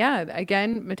interesting. And yeah,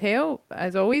 again, Matteo,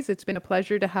 as always, it's been a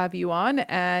pleasure to have you on.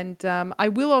 And I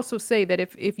will also say that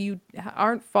if you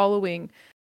aren't following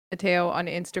Matteo on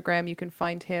Instagram, you can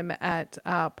find him at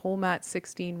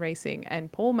Polmat16 Racing, and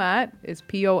Polmat is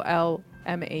Polmat.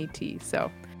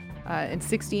 So, and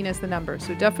 16 is the number.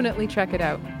 So definitely check it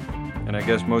out. And I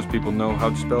guess most people know how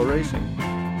to spell racing.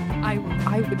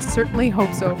 I would certainly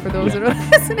hope so for those that are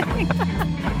listening.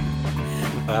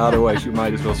 Otherwise, you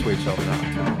might as well switch off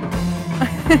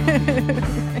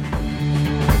now.